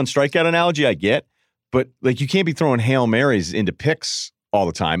 the home run strikeout analogy I get, but like you can't be throwing Hail Marys into picks all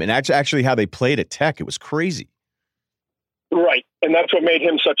the time. And that's actually how they played at Tech. It was crazy. Right. And that's what made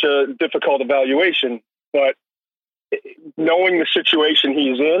him such a difficult evaluation. But knowing the situation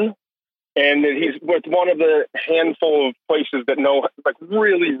he's in, and that he's with one of the handful of places that know, like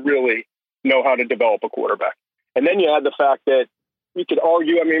really, really know how to develop a quarterback. And then you had the fact that you could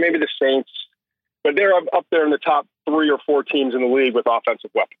argue, I mean, maybe the Saints, but they're up there in the top 3 or 4 teams in the league with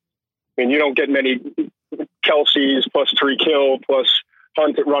offensive weapons. I mean, you don't get many Kelsey's plus Tyreek Hill plus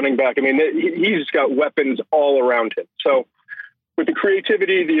Hunt at running back. I mean, he's got weapons all around him. So with the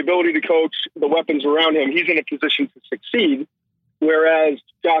creativity, the ability to coach, the weapons around him, he's in a position to succeed. Whereas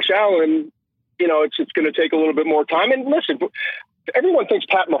Josh Allen, you know, it's going to take a little bit more time. And listen, everyone thinks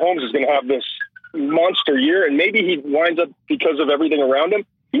Pat Mahomes is going to have this monster year, and maybe he winds up because of everything around him.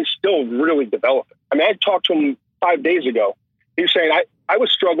 He's still really developing. I mean, I talked to him 5 days ago. He was saying, I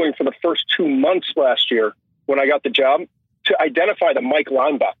was struggling for the first 2 months last year when I got the job to identify the Mike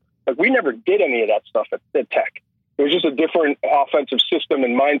linebacker. Like, we never did any of that stuff at Tech. It was just a different offensive system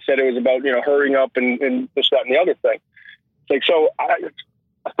and mindset. It was about, you know, hurrying up and this, that, and the other thing. Like, so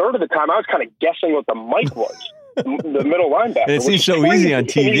a third of the time I was kind of guessing what the Mike was, the middle linebacker. And it seems so crazy. Easy on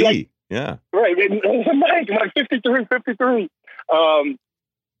TV. Like, yeah. Right. Mike 53.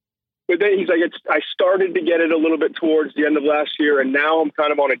 But then he's like, I started to get it a little bit towards the end of last year, and now I'm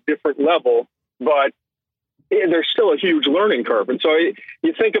kind of on a different level, but there's still a huge learning curve. And so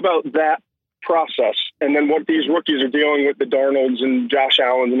you think about that process and then what these rookies are dealing with, the Darnolds and Josh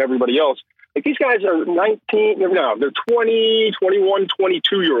Allen and everybody else. Like, these guys are 19, no, they're 20, 21,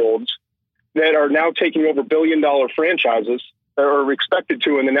 22-year-olds that are now taking over billion-dollar franchises, or are expected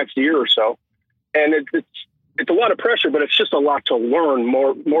to in the next year or so. And it's a lot of pressure, but it's just a lot to learn,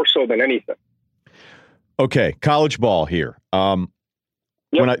 more so than anything. Okay, college ball here. When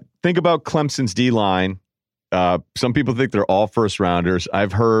I think about Clemson's D-line, some people think they're all first-rounders.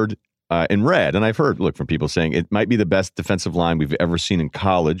 I've heard and read, and I've heard, look, from people saying it might be the best defensive line we've ever seen in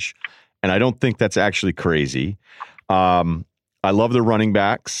college. And I don't think that's actually crazy. I love their running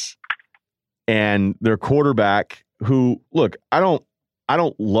backs and their quarterback who, look, I don't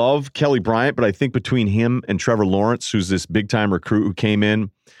love Kelly Bryant, but I think between him and Trevor Lawrence, who's this big-time recruit who came in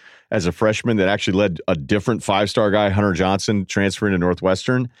as a freshman that actually led a different 5-star guy, Hunter Johnson, transferring to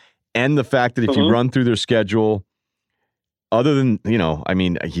Northwestern, and the fact that if you run through their schedule, other than, you know, I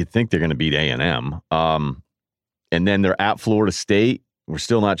mean, you think they're going to beat A&M, and then they're at Florida State. We're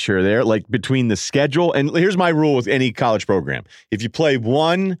still not sure there. Like, between the schedule, and here's my rule with any college program. If you play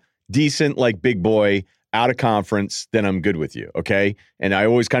one decent, like, big boy out of conference, then I'm good with you, okay? And I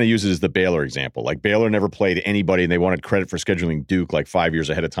always kind of use it as the Baylor example. Like, Baylor never played anybody, and they wanted credit for scheduling Duke like 5 years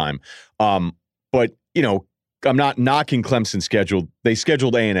ahead of time. But, you know, I'm not knocking Clemson's schedule. They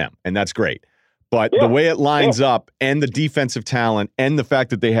scheduled A&M, and that's great. But the way it lines up, and the defensive talent, and the fact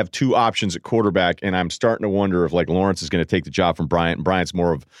that they have 2 options at quarterback, and I'm starting to wonder if, like, Lawrence is going to take the job from Bryant. And Bryant's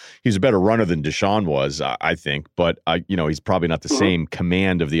he's a better runner than Deshaun was, I think. But, you know, he's probably not the same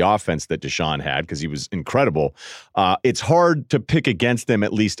command of the offense that Deshaun had, because he was incredible. It's hard to pick against them,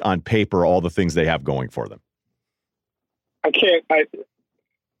 at least on paper, all the things they have going for them. It's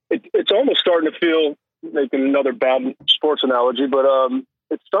almost starting to feel, making another bad sports analogy, but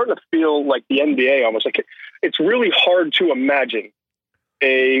it's starting to feel like the NBA almost. Like, it's really hard to imagine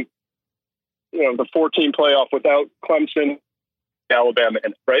the 14 playoff without Clemson, Alabama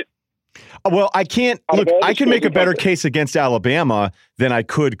in it, right? Well, I can't look. I can make a better case against Alabama than I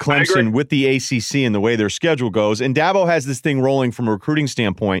could Clemson with the ACC and the way their schedule goes. And Dabo has this thing rolling from a recruiting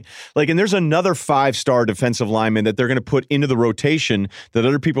standpoint. Like, and there's another 5-star defensive lineman that they're going to put into the rotation that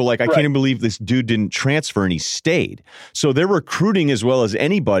other people are like, I can't even believe this dude didn't transfer and he stayed. So they're recruiting as well as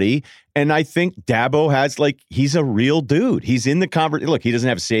anybody. And I think Dabo has, like, he's a real dude. He's in the conversation. Look, he doesn't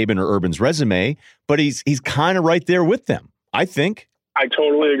have Saban or Urban's resume, but he's kind of right there with them, I think. I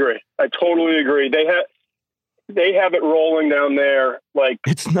totally agree. They have it rolling down there like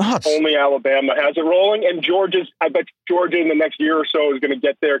it's nuts. Only Alabama has it rolling, and I bet Georgia in the next year or so is going to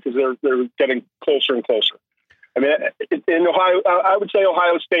get there because they're getting closer and closer. I mean, in Ohio, I would say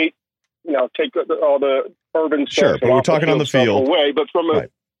Ohio State, you know, take all the Urban stuff. Sure, but we're talking on the field away. But from a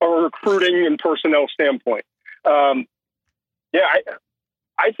recruiting and personnel standpoint, I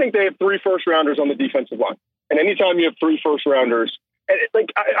think they have 3 first-rounders on the defensive line, and anytime you have 3 first-rounders.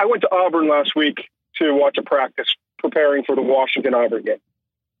 Like, I went to Auburn last week to watch a practice preparing for the Washington-Auburn game.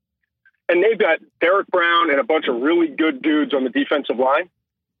 And they've got Derek Brown and a bunch of really good dudes on the defensive line.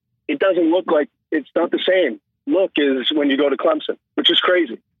 It doesn't look like it's not the same look as when you go to Clemson, which is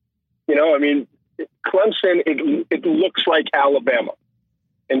crazy. You know, I mean, Clemson, it looks like Alabama.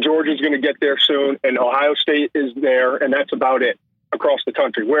 And Georgia's going to get there soon, and Ohio State is there, and that's about it across the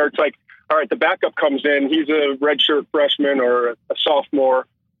country. Where it's like, all right, the backup comes in. He's a redshirt freshman or a sophomore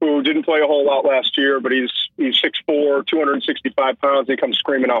who didn't play a whole lot last year, but he's 6'4", 265 pounds. He comes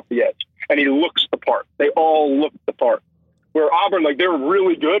screaming off the edge, and he looks the part. They all look the part. Where Auburn, like, they're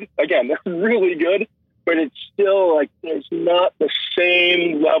really good. Again, they're really good, but it's still like it's not the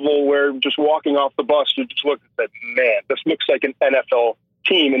same level where just walking off the bus, you just look and say, man, this looks like an NFL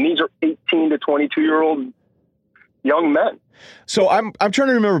team. And these are 18 to 22-year-old young men. So I'm trying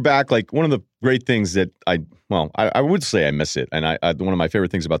to remember back, like one of the great things that I would say I miss it. And I one of my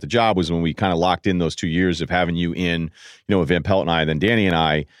favorite things about the job was when we kind of locked in those 2 years of having you in, with Van Pelt and I, then Danny and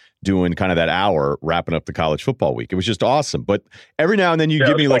I doing kind of that hour wrapping up the college football week. It was just awesome. But every now and then you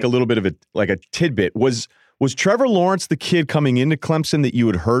give me like a little bit of a tidbit. Was Trevor Lawrence the kid coming into Clemson that you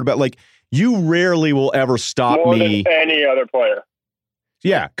had heard about? Like, you rarely will ever stop more me. Than any other player.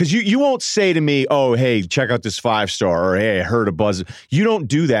 Yeah, because you won't say to me, oh, hey, check out this 5-star, or hey, I heard a buzz. You don't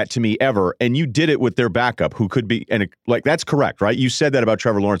do that to me ever, and you did it with their backup, who could be, and like, that's correct, right? You said that about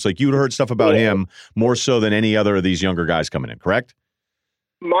Trevor Lawrence. Like, you'd heard stuff about him more so than any other of these younger guys coming in, correct?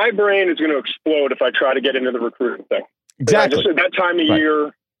 My brain is going to explode if I try to get into the recruiting thing. Exactly. At that time of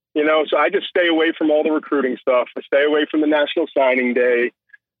year, so I just stay away from all the recruiting stuff. I stay away from the National Signing Day.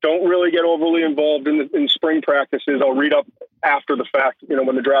 Don't really get overly involved in spring practices. I'll read up after the fact,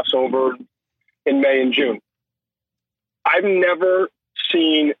 when the draft's over in May and June. I've never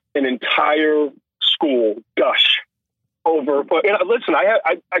seen an entire school gush over. But listen,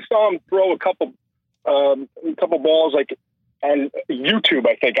 I saw him throw a couple balls like on YouTube.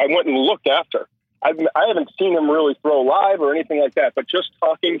 I think I went and looked after. I haven't seen him really throw live or anything like that. But just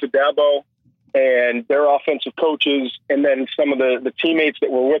talking to Dabo and their offensive coaches, and then some of the teammates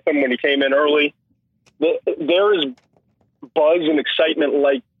that were with him when he came in early, there is buzz and excitement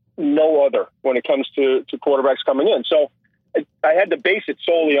like no other when it comes to quarterbacks coming in. So I had to base it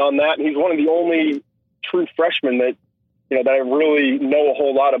solely on that. And he's one of the only true freshmen that I really know a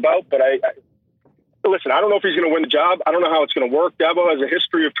whole lot about. But listen, I don't know if he's going to win the job. I don't know how it's going to work. Dabo has a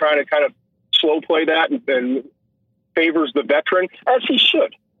history of trying to kind of slow play that and favors the veteran, as he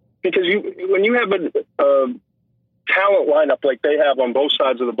should. Because when you have a talent lineup like they have on both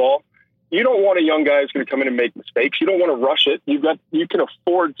sides of the ball, you don't want a young guy who's going to come in and make mistakes. You don't want to rush it. You can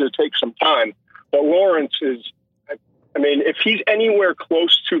afford to take some time. But Lawrence is, if he's anywhere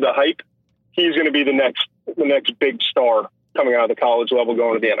close to the hype, he's going to be the next big star coming out of the college level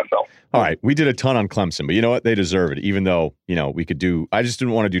going to the NFL. All right, we did a ton on Clemson, but you know what? They deserve it. Even though we could do, I just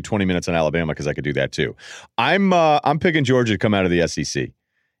didn't want to do 20 minutes on Alabama because I could do that too. I'm picking Georgia to come out of the SEC.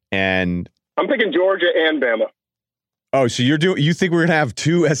 And I'm picking Georgia and Bama. Oh, so you think we're going to have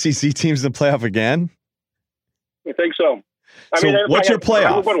two SEC teams in the playoff again? I think so. What's your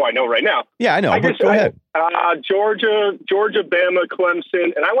playoff? What do I know right now? Yeah, I know, but go ahead. Georgia, Bama,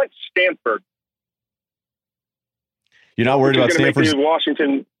 Clemson, and I went Stanford. You're not worried about Stanford?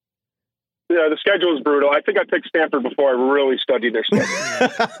 Washington. Yeah, the schedule is brutal. I think I picked Stanford before I really studied their schedule.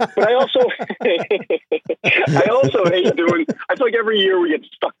 But I also hate doing. I feel like every year we get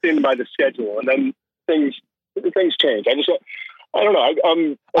sucked in by the schedule, and then things change. I don't know.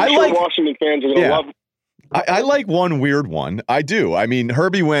 I'm sure Washington fans are going to love. I like one weird one. I do. I think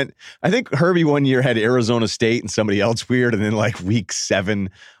Herbie one year had Arizona State and somebody else weird, and then like week 7.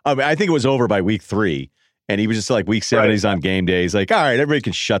 I think it was over by week 3. And he was just like week 7, He's on game day. He's like, all right, everybody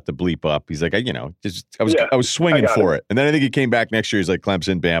can shut the bleep up. He's like, I was swinging for it. And then I think he came back next year. He's like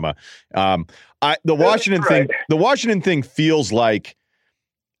Clemson, Bama. The Washington thing feels like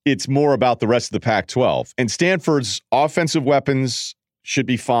it's more about the rest of the Pac-12. And Stanford's offensive weapons should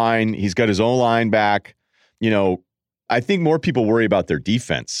be fine. He's got his own line back. I think more people worry about their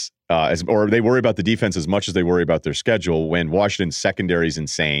defense, or they worry about the defense as much as they worry about their schedule when Washington's secondary is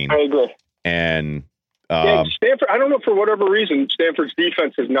insane. I agree. And Stanford, I don't know, for whatever reason, Stanford's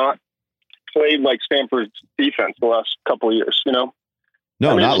defense has not played like Stanford's defense the last couple of years, No,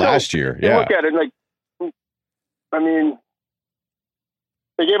 not last year. Yeah. Look at it,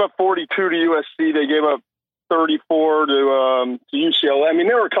 they gave up 42 to USC. They gave up 34 to UCLA.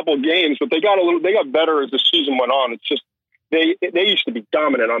 There were a couple of games, but they got better as the season went on. It's just they used to be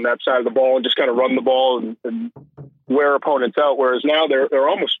dominant on that side of the ball and just kind of run the ball and wear opponents out. Whereas now they're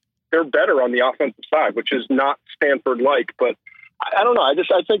better on the offensive side, which is not Stanford-like. But I don't know. I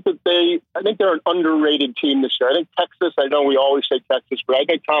think that they're an underrated team this year. I think Texas, I know we always say Texas, but I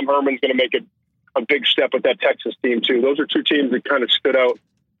think Tom Herman's going to make a big step with that Texas team too. Those are two teams that kind of stood out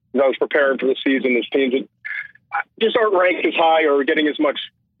as I was preparing for the season. There's teams that just aren't ranked as high or getting as much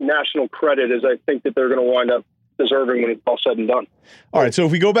national credit as I think that they're going to wind up deserving when it's all said and done. All right. So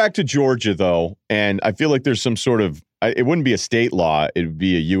if we go back to Georgia, though, and I feel like there's some sort of it wouldn't be a state law. It would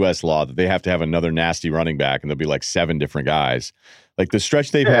be a U.S. law that they have to have another nasty running back, and there'll be like 7 different guys. Like the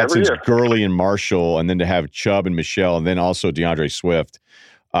stretch they've had since Gurley and Marshall, and then to have Chubb and Michelle, and then also DeAndre Swift.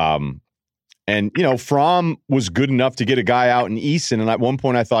 And, Fromm was good enough to get a guy out in Eason. And at one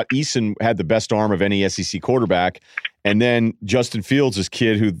point I thought Eason had the best arm of any SEC quarterback. And then Justin Fields, this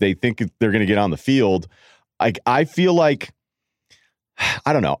kid who they think they're going to get on the field. I feel like,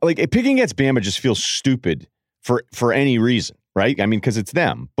 I don't know, like picking against Bama just feels stupid for any reason, right? I mean, because it's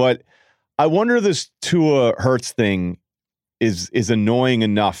them. But I wonder this Tua Hurts thing is annoying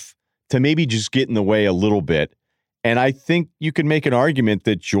enough to maybe just get in the way a little bit. And I think you could make an argument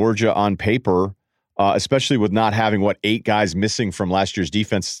that Georgia on paper, especially with not having 8 guys missing from last year's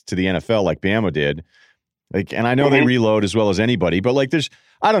defense to the NFL like Bama did. And I know they reload as well as anybody, but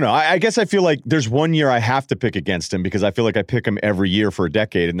I don't know. I guess I feel like there's one year I have to pick against him because I feel like I pick him every year for a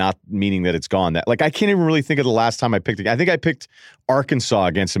decade, and not meaning that it's gone. I can't even really think of the last time I picked. I think I picked Arkansas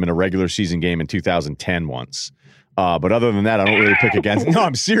against him in a regular season game in 2010 once. But other than that, I don't really pick against. No,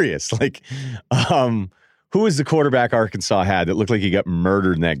 I'm serious. Who was the quarterback Arkansas had that looked like he got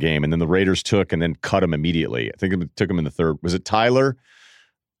murdered in that game, and then the Raiders took and then cut him immediately? I think it took him in the third. Was it Tyler?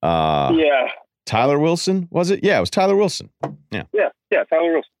 Yeah. Tyler Wilson, was it? Yeah, it was Tyler Wilson. Yeah,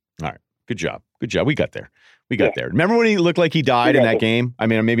 Tyler Wilson. All right. Good job. We got there. There. Remember when he looked like he died in that game? I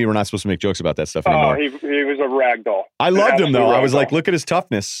mean, maybe we're not supposed to make jokes about that stuff anymore. He was a rag doll. I loved him, though. I was like, look at his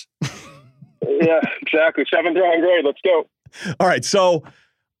toughness. Yeah, exactly. 7th round grade. Let's go. All right. So,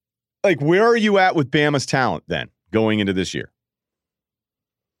 where are you at with Bama's talent then going into this year?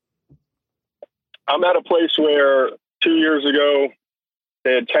 I'm at a place where 2 years ago,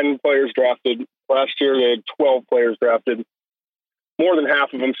 they had 10 players drafted. Last year, they had 12 players drafted. More than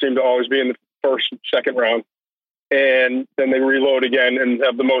half of them seem to always be in the first, second round. And then they reload again and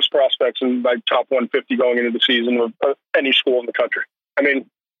have the most prospects in top 150 going into the season of any school in the country. I mean,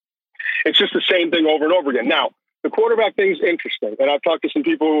 it's just the same thing over and over again. Now, the quarterback thing's interesting. And I've talked to some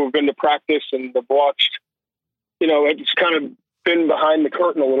people who have been to practice and have watched, it's kind of been behind the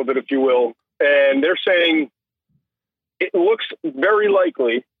curtain a little bit, if you will. And they're saying it looks very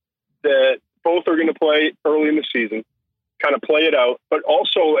likely that both are going to play early in the season, kind of play it out, but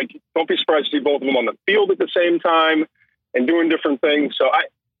also don't be surprised to see both of them on the field at the same time and doing different things. So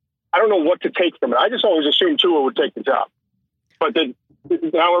I don't know what to take from it. I just always assumed Tua would take the job, but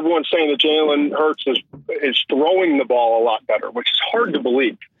now everyone's saying that Jalen Hurts is throwing the ball a lot better, which is hard to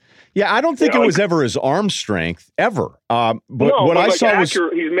believe. Yeah, I don't think it was ever his arm strength ever. But what I saw was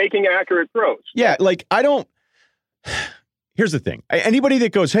he's making accurate throws. Yeah, I don't. Here's the thing. Anybody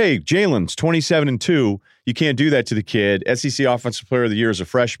that goes, hey, Jalen's 27-2, you can't do that to the kid. SEC Offensive Player of the Year as a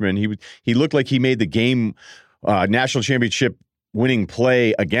freshman. He looked like he made the game national championship winning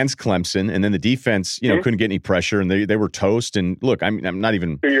play against Clemson, and then the defense, couldn't get any pressure, and they were toast. And look, I'm not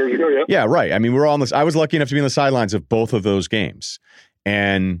even 2 years ago, yeah. Yeah, right. I mean, we're all on this. I was lucky enough to be on the sidelines of both of those games,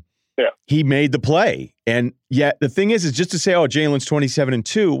 and he made the play. And yet the thing is just to say, oh, Jalen's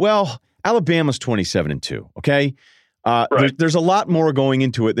 27-2. Well, Alabama's 27-2. Okay. Right. There's a lot more going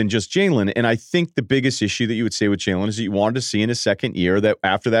into it than just Jalen. And I think the biggest issue that you would say with Jalen is that you wanted to see in his second year that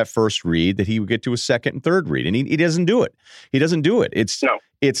after that first read that he would get to a second and third read. And he doesn't do it. He doesn't do it.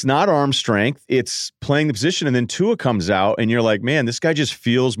 It's not arm strength. It's playing the position. And then Tua comes out and you're like, man, this guy just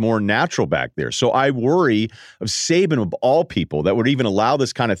feels more natural back there. So I worry of Saban, of all people, that would even allow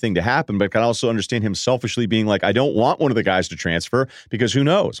this kind of thing to happen, but can also understand him selfishly being like, I don't want one of the guys to transfer because who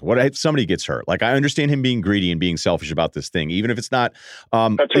knows what if somebody gets hurt. I understand him being greedy and being selfish about this thing, even if it's not.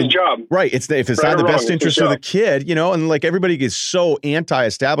 That's his job. Right. If it's not the best interest of the kid, and everybody is so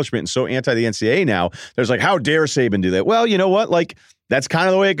anti-establishment and so anti the NCAA now, there's how dare Saban do that? Well, you know what? That's kind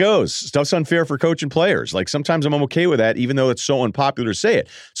of the way it goes. Stuff's unfair for coach and players. Sometimes I'm okay with that, even though it's so unpopular to say it.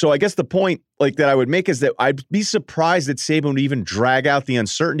 So I guess the point that I would make is that I'd be surprised that Saban would even drag out the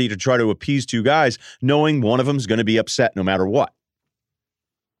uncertainty to try to appease two guys, knowing one of them is going to be upset no matter what.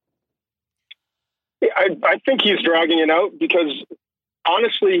 I think he's dragging it out because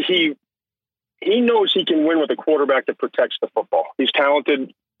honestly, he knows he can win with a quarterback that protects the football. He's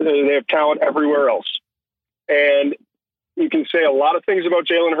talented. They have talent everywhere else. And you can say a lot of things about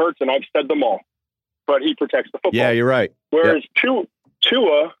Jalen Hurts, and I've said them all, but he protects the football. Yeah, you're right. Whereas Tua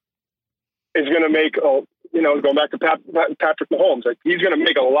is going to make, going back to Patrick Mahomes, he's going to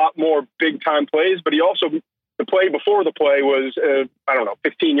make a lot more big-time plays, but he also, the play before the play was,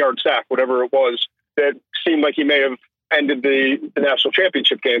 15-yard sack, whatever it was, that seemed like he may have ended the national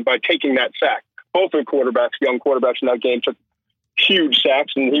championship game by taking that sack. Both of the young quarterbacks in that game took huge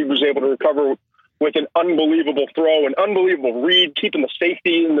sacks, and he was able to recover with an unbelievable throw, an unbelievable read, keeping the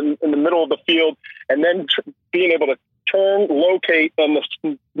safety in the middle of the field, and then being able to turn, locate, and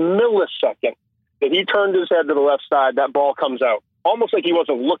the millisecond that he turned his head to the left side, that ball comes out. Almost like he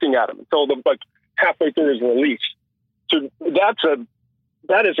wasn't looking at him until halfway through his release. So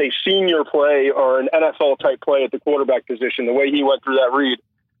that is a senior play or an NFL type play at the quarterback position, the way he went through that read.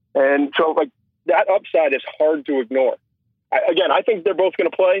 And so that upside is hard to ignore. I think they're both going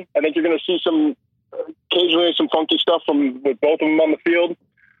to play. I think you're going to see occasionally some funky stuff with both of them on the field.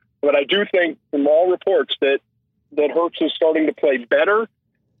 But I do think from all reports that Hurts is starting to play better.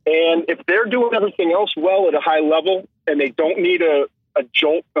 And if they're doing everything else well at a high level and they don't need a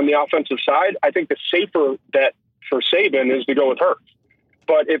jolt on the offensive side, I think the safer bet for Saban is to go with Hurts.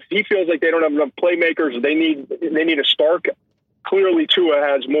 But if he feels like they don't have enough playmakers, they need a spark, clearly Tua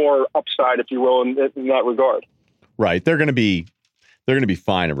has more upside, if you will, in that regard. Right. They're going to be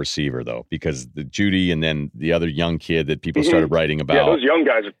fine a receiver, though, because the Judy and then the other young kid that people started writing about. Yeah, those young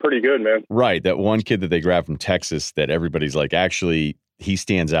guys are pretty good, man. Right. That one kid that they grabbed from Texas that everybody's like, actually, he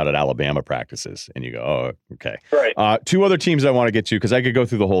stands out at Alabama practices. And you go, oh, okay. Right. Two other teams I want to get to, because I could go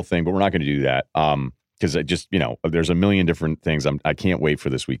through the whole thing, but we're not going to do that. Because I just, there's a million different things. I can't wait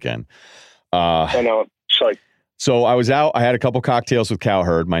for this weekend. I know. So I was out. I had a couple cocktails with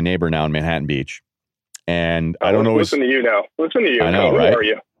Cowherd, my neighbor now in Manhattan Beach. And I don't always listen to you now. Listen to you. I know, Who right? are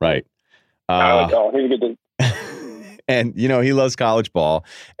you? Right. And he loves college ball,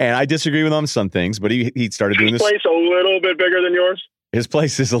 and I disagree with him on some things, but he started doing this. His place a little bit bigger than yours. His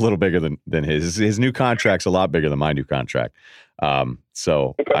place is a little bigger than his. His new contract's a lot bigger than my new contract.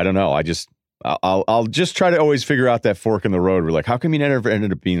 So okay. I don't know. I'll just try to always figure out that fork in the road. We're like, how come you never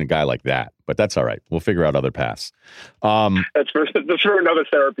ended up being a guy like that? But that's all right. We'll figure out other paths. That's for another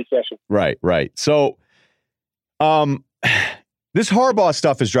therapy session. Right. So, this Harbaugh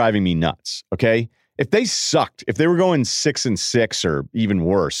stuff is driving me nuts. Okay. If they sucked, if they were going 6-6 or even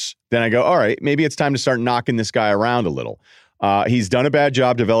worse, then I go, all right, maybe it's time to start knocking this guy around a little. He's done a bad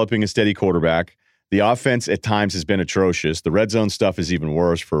job developing a steady quarterback. The offense at times has been atrocious. The red zone stuff is even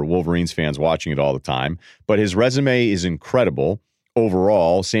worse for Wolverines fans watching it all the time. But his resume is incredible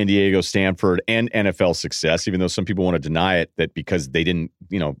overall. San Diego, Stanford, and NFL success, even though some people want to deny it, that because they didn't,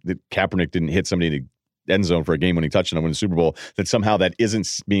 that Kaepernick didn't hit somebody in the end zone for a game-winning touchdown and win the Super Bowl, that somehow that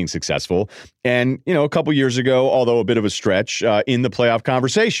isn't being successful. And, a couple years ago, although a bit of a stretch, in the playoff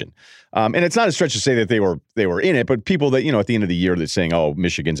conversation. And it's not a stretch to say that they were in it, but people that, at the end of the year that's saying, oh,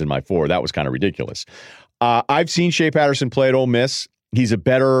 Michigan's in my 4, that was kind of ridiculous. I've seen Shea Patterson play at Ole Miss. He's a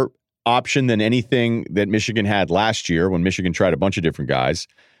better option than anything that Michigan had last year when Michigan tried a bunch of different guys.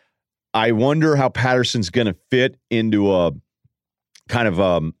 I wonder how Patterson's going to fit into a kind of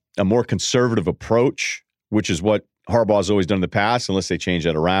a more conservative approach, which is what Harbaugh's always done in the past, unless they change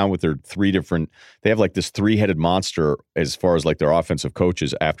that around with their they have like this 3-headed monster as far as like their offensive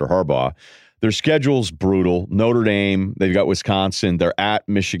coaches after Harbaugh. Their schedule's brutal. Notre Dame, they've got Wisconsin. They're at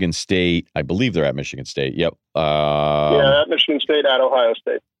Michigan State. I believe they're at Michigan State. Yep. At Michigan State, at Ohio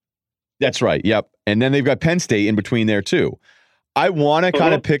State. That's right. Yep. And then they've got Penn State in between there too. I want to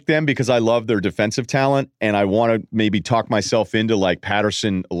kind of pick them because I love their defensive talent, and I want to maybe talk myself into like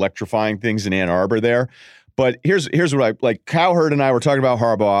Patterson electrifying things in Ann Arbor there. But here's what I like. Cowherd and I were talking about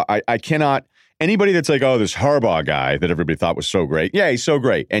Harbaugh. I cannot, anybody that's like, oh, this Harbaugh guy that everybody thought was so great. Yeah, he's so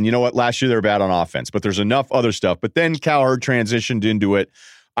great. And you know what? Last year they were bad on offense, but there's enough other stuff. But then Cowherd transitioned into it.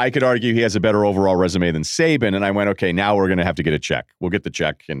 I could argue he has a better overall resume than Saban. And I went, okay, now we're going to have to get a check. We'll get the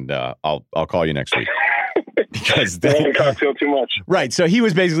check, and I'll call you next week. Because they cocktail too much. Right. So he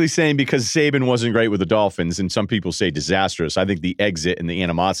was basically saying because Saban wasn't great with the Dolphins, and some people say disastrous. I think the exit and the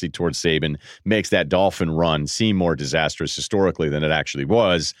animosity towards Saban makes that Dolphin run seem more disastrous historically than it actually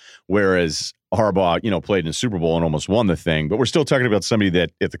was. Whereas Harbaugh, played in a Super Bowl and almost won the thing. But we're still talking about somebody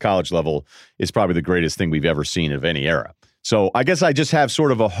that at the college level is probably the greatest thing we've ever seen of any era. So I guess I just have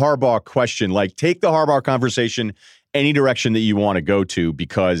sort of a Harbaugh question, like take the Harbaugh conversation any direction that you want to go to,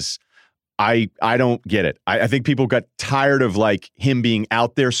 because I don't get it. I think people got tired of like him being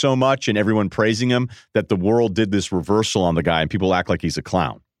out there so much and everyone praising him that the world did this reversal on the guy and people act like he's a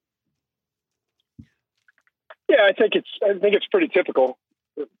clown. Yeah, I think it's pretty typical.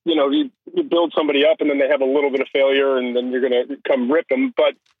 You build somebody up and then they have a little bit of failure and then you're going to come rip them.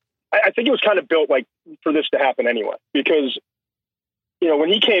 But I think it was kind of built like for this to happen anyway, because when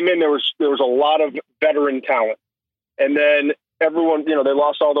he came in, there was a lot of veteran talent, and then everyone, they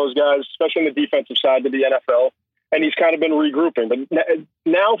lost all those guys, especially on the defensive side, to the NFL, and he's kind of been regrouping. But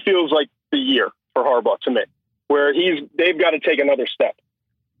now feels like the year for Harbaugh to me, where they've got to take another step.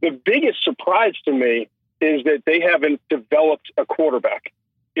 The biggest surprise to me is that they haven't developed a quarterback.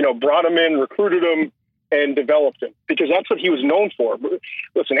 Brought him in, recruited him, and developed him, because that's what he was known for.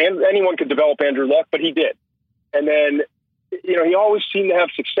 Listen, anyone could develop Andrew Luck, but he did. And then, he always seemed to have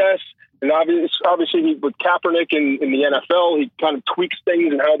success. And obviously with Kaepernick in the NFL, he kind of tweaks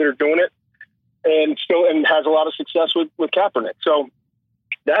things and how they're doing it, and has a lot of success with Kaepernick. So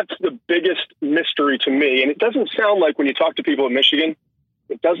that's the biggest mystery to me. And it doesn't sound like, when you talk to people in Michigan,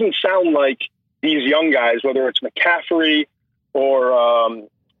 it doesn't sound like these young guys, whether it's McCaffrey or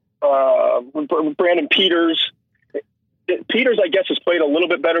Brandon Peters. Peters, I guess, has played a little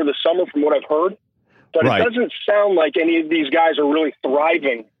bit better this summer from what I've heard. But It doesn't sound like any of these guys are really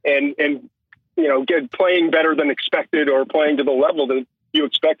thriving and playing better than expected, or playing to the level that you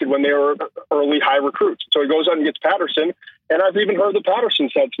expected when they were early high recruits. So he goes out and gets Patterson, and I've even heard that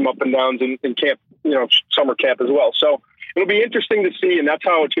Patterson's had some up and downs in camp, summer camp as well. So it'll be interesting to see, and that's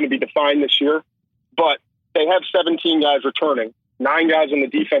how it's going to be defined this year. But they have 17 guys returning, 9 guys on the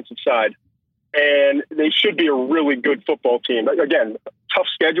defensive side, and they should be a really good football team. Again, tough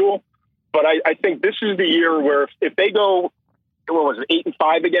schedule. But I think this is the year where if they go,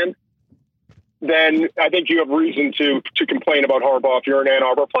 8-5 again, then I think you have reason to complain about Harbaugh if you're in Ann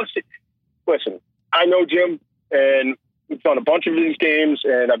Arbor. Plus, listen, I know Jim, and we've done a bunch of these games,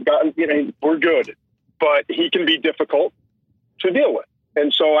 and I've gotten, we're good. But he can be difficult to deal with.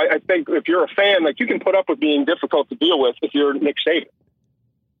 And so I think if you're a fan, you can put up with being difficult to deal with if you're Nick Saban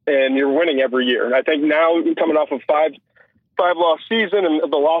and you're winning every year. And I think now, coming off of five-loss season and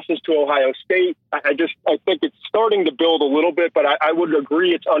the losses to Ohio State, I think it's starting to build a little bit, but I would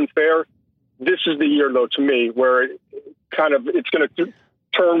agree it's unfair. This is the year, though, to me, where it's going to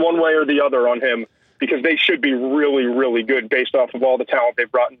turn one way or the other on him, because they should be really, really good based off of all the talent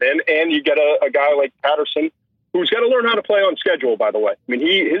they've brought in. And you get a guy like Patterson, who's got to learn how to play on schedule, by the way. I mean,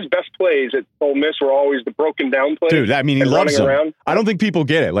 his best plays at Ole Miss were always the broken down plays. Dude, he loves them. Around. I don't think people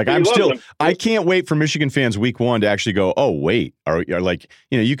get it. I can't wait for Michigan fans week 1 to actually go, oh, wait. Or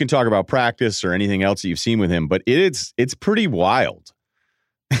you can talk about practice or anything else that you've seen with him, but it's pretty wild.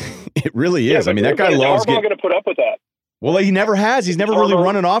 It really is. That guy loves going to put up with that. Well, he never has. He's never really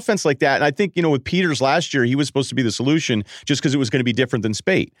run an offense like that. And I think, with Peters last year, he was supposed to be the solution just because it was going to be different than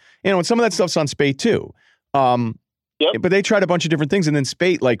Spate. And some of that stuff's on Spate too. But they tried a bunch of different things, and then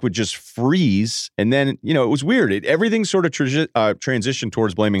Spate would just freeze, and then it was weird. Everything sort of transitioned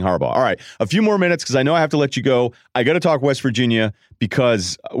towards blaming Harbaugh. All right, a few more minutes because I know I have to let you go. I got to talk West Virginia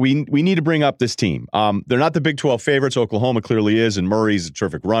because we need to bring up this team. They're not the Big 12 favorites. Oklahoma clearly is, and Murray's a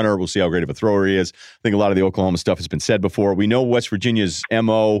terrific runner. We'll see how great of a thrower he is. I think a lot of the Oklahoma stuff has been said before. We know West Virginia's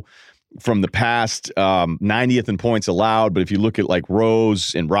MO from the past, 90th in points allowed. But if you look at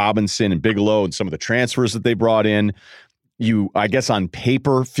Rose and Robinson and Bigelow and some of the transfers that they brought in, you, I guess on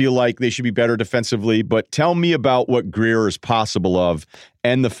paper, feel like they should be better defensively. But tell me about what Greer is possible of,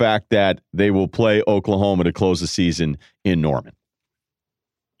 and the fact that they will play Oklahoma to close the season in Norman.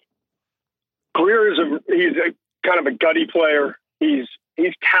 Greer he's a kind of a gutty player. He's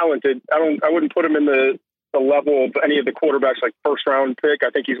talented. I wouldn't put him in the level of any of the quarterbacks first round pick. I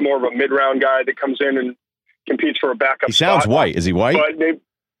think he's more of a mid round guy that comes in and competes for a backup. He sounds spot. White. Is he white?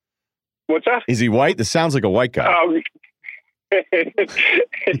 What's that? Is he white? This sounds like a white guy.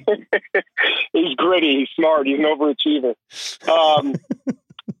 He's gritty. He's smart. He's an overachiever.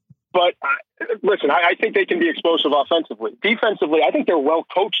 But listen, I think they can be explosive offensively. Defensively, I think they're well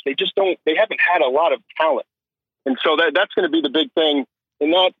coached. They haven't had a lot of talent. And so that's going to be the big thing in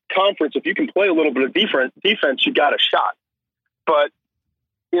that conference. If you can play a little bit of defense, you got a shot. But,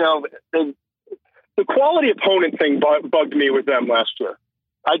 the quality opponent thing bugged me with them last year.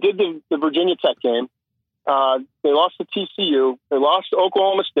 I did the Virginia Tech game. They lost to TCU. They lost to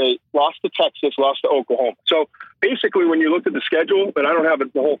Oklahoma State, lost to Texas, lost to Oklahoma. So basically, when you looked at the schedule, and I don't have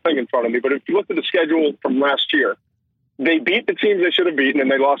the whole thing in front of me, but if you looked at the schedule from last year, they beat the teams they should have beaten,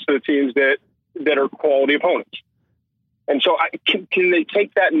 and they lost to the teams that are quality opponents. And so can they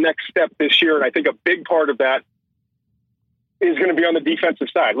take that next step this year? And I think a big part of that is going to be on the defensive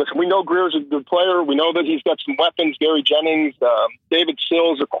side. Listen, we know Greer's a good player. We know that he's got some weapons. Gary Jennings, David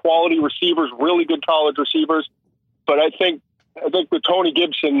Sills are quality receivers, really good college receivers. But I think with Tony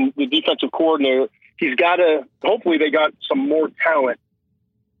Gibson, the defensive coordinator, he's got to, hopefully they got some more talent.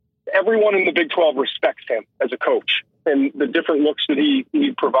 Everyone in the Big 12 respects him as a coach and the different looks that he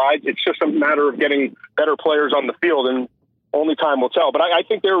provides. It's just a matter of getting better players on the field, and only time will tell. But I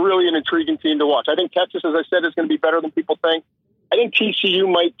think they're really an intriguing team to watch. I think Texas, as I said, is going to be better than people think. I think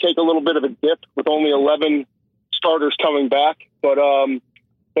TCU might take a little bit of a dip with only 11 starters coming back. But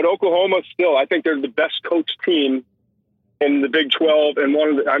Oklahoma still, I think they're the best coached team in the Big 12. And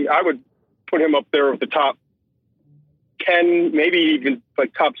I would put him up there with the top 10, maybe even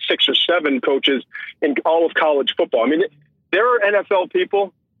top 6 or 7 coaches in all of college football. I mean, there are NFL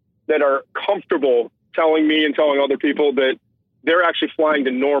people that are comfortable telling me and telling other people that they're actually flying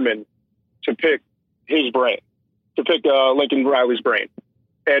to Norman to pick his brain, to pick Lincoln Riley's brain,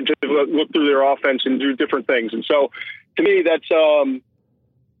 and to look through their offense and do different things. And so, to me, that's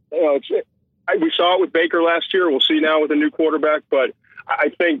we saw it with Baker last year. We'll see now with a new quarterback. But I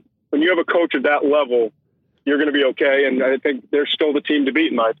think when you have a coach at that level, you're going to be okay. And I think they're still the team to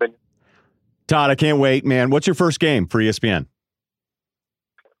beat, in my opinion. Todd, I can't wait, man. What's your first game for ESPN?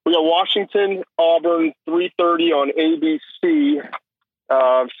 We got Washington, Auburn, 3:30 on ABC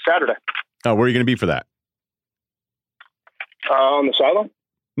Saturday. Oh, where are you going to be for that? On the sideline?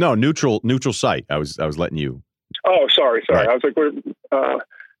 No, neutral site. I was letting you. Oh, sorry. Right. I was like,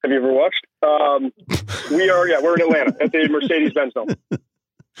 have you ever watched? We're in Atlanta at the Mercedes-Benz Dome.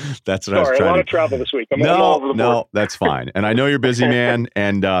 That's what I was trying a lot of travel this week. I'm all over the board. No, that's fine. And I know you're busy, man.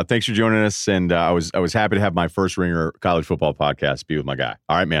 And thanks for joining us. And I was happy to have my first Ringer college football podcast be with my guy.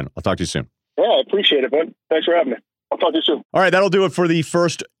 All right, man. I'll talk to you soon. Yeah, I appreciate it, bud. Thanks for having me. I'll talk to you soon. All right, that'll do it for the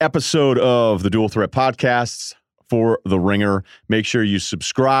first episode of the Dual Threat Podcasts for The Ringer. Make sure you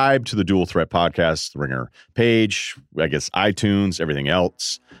subscribe to the Dual Threat Podcast, The Ringer page, I guess iTunes, everything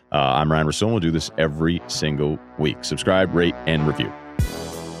else. I'm Ryen Russillo. We'll do this every single week. Subscribe, rate, and review.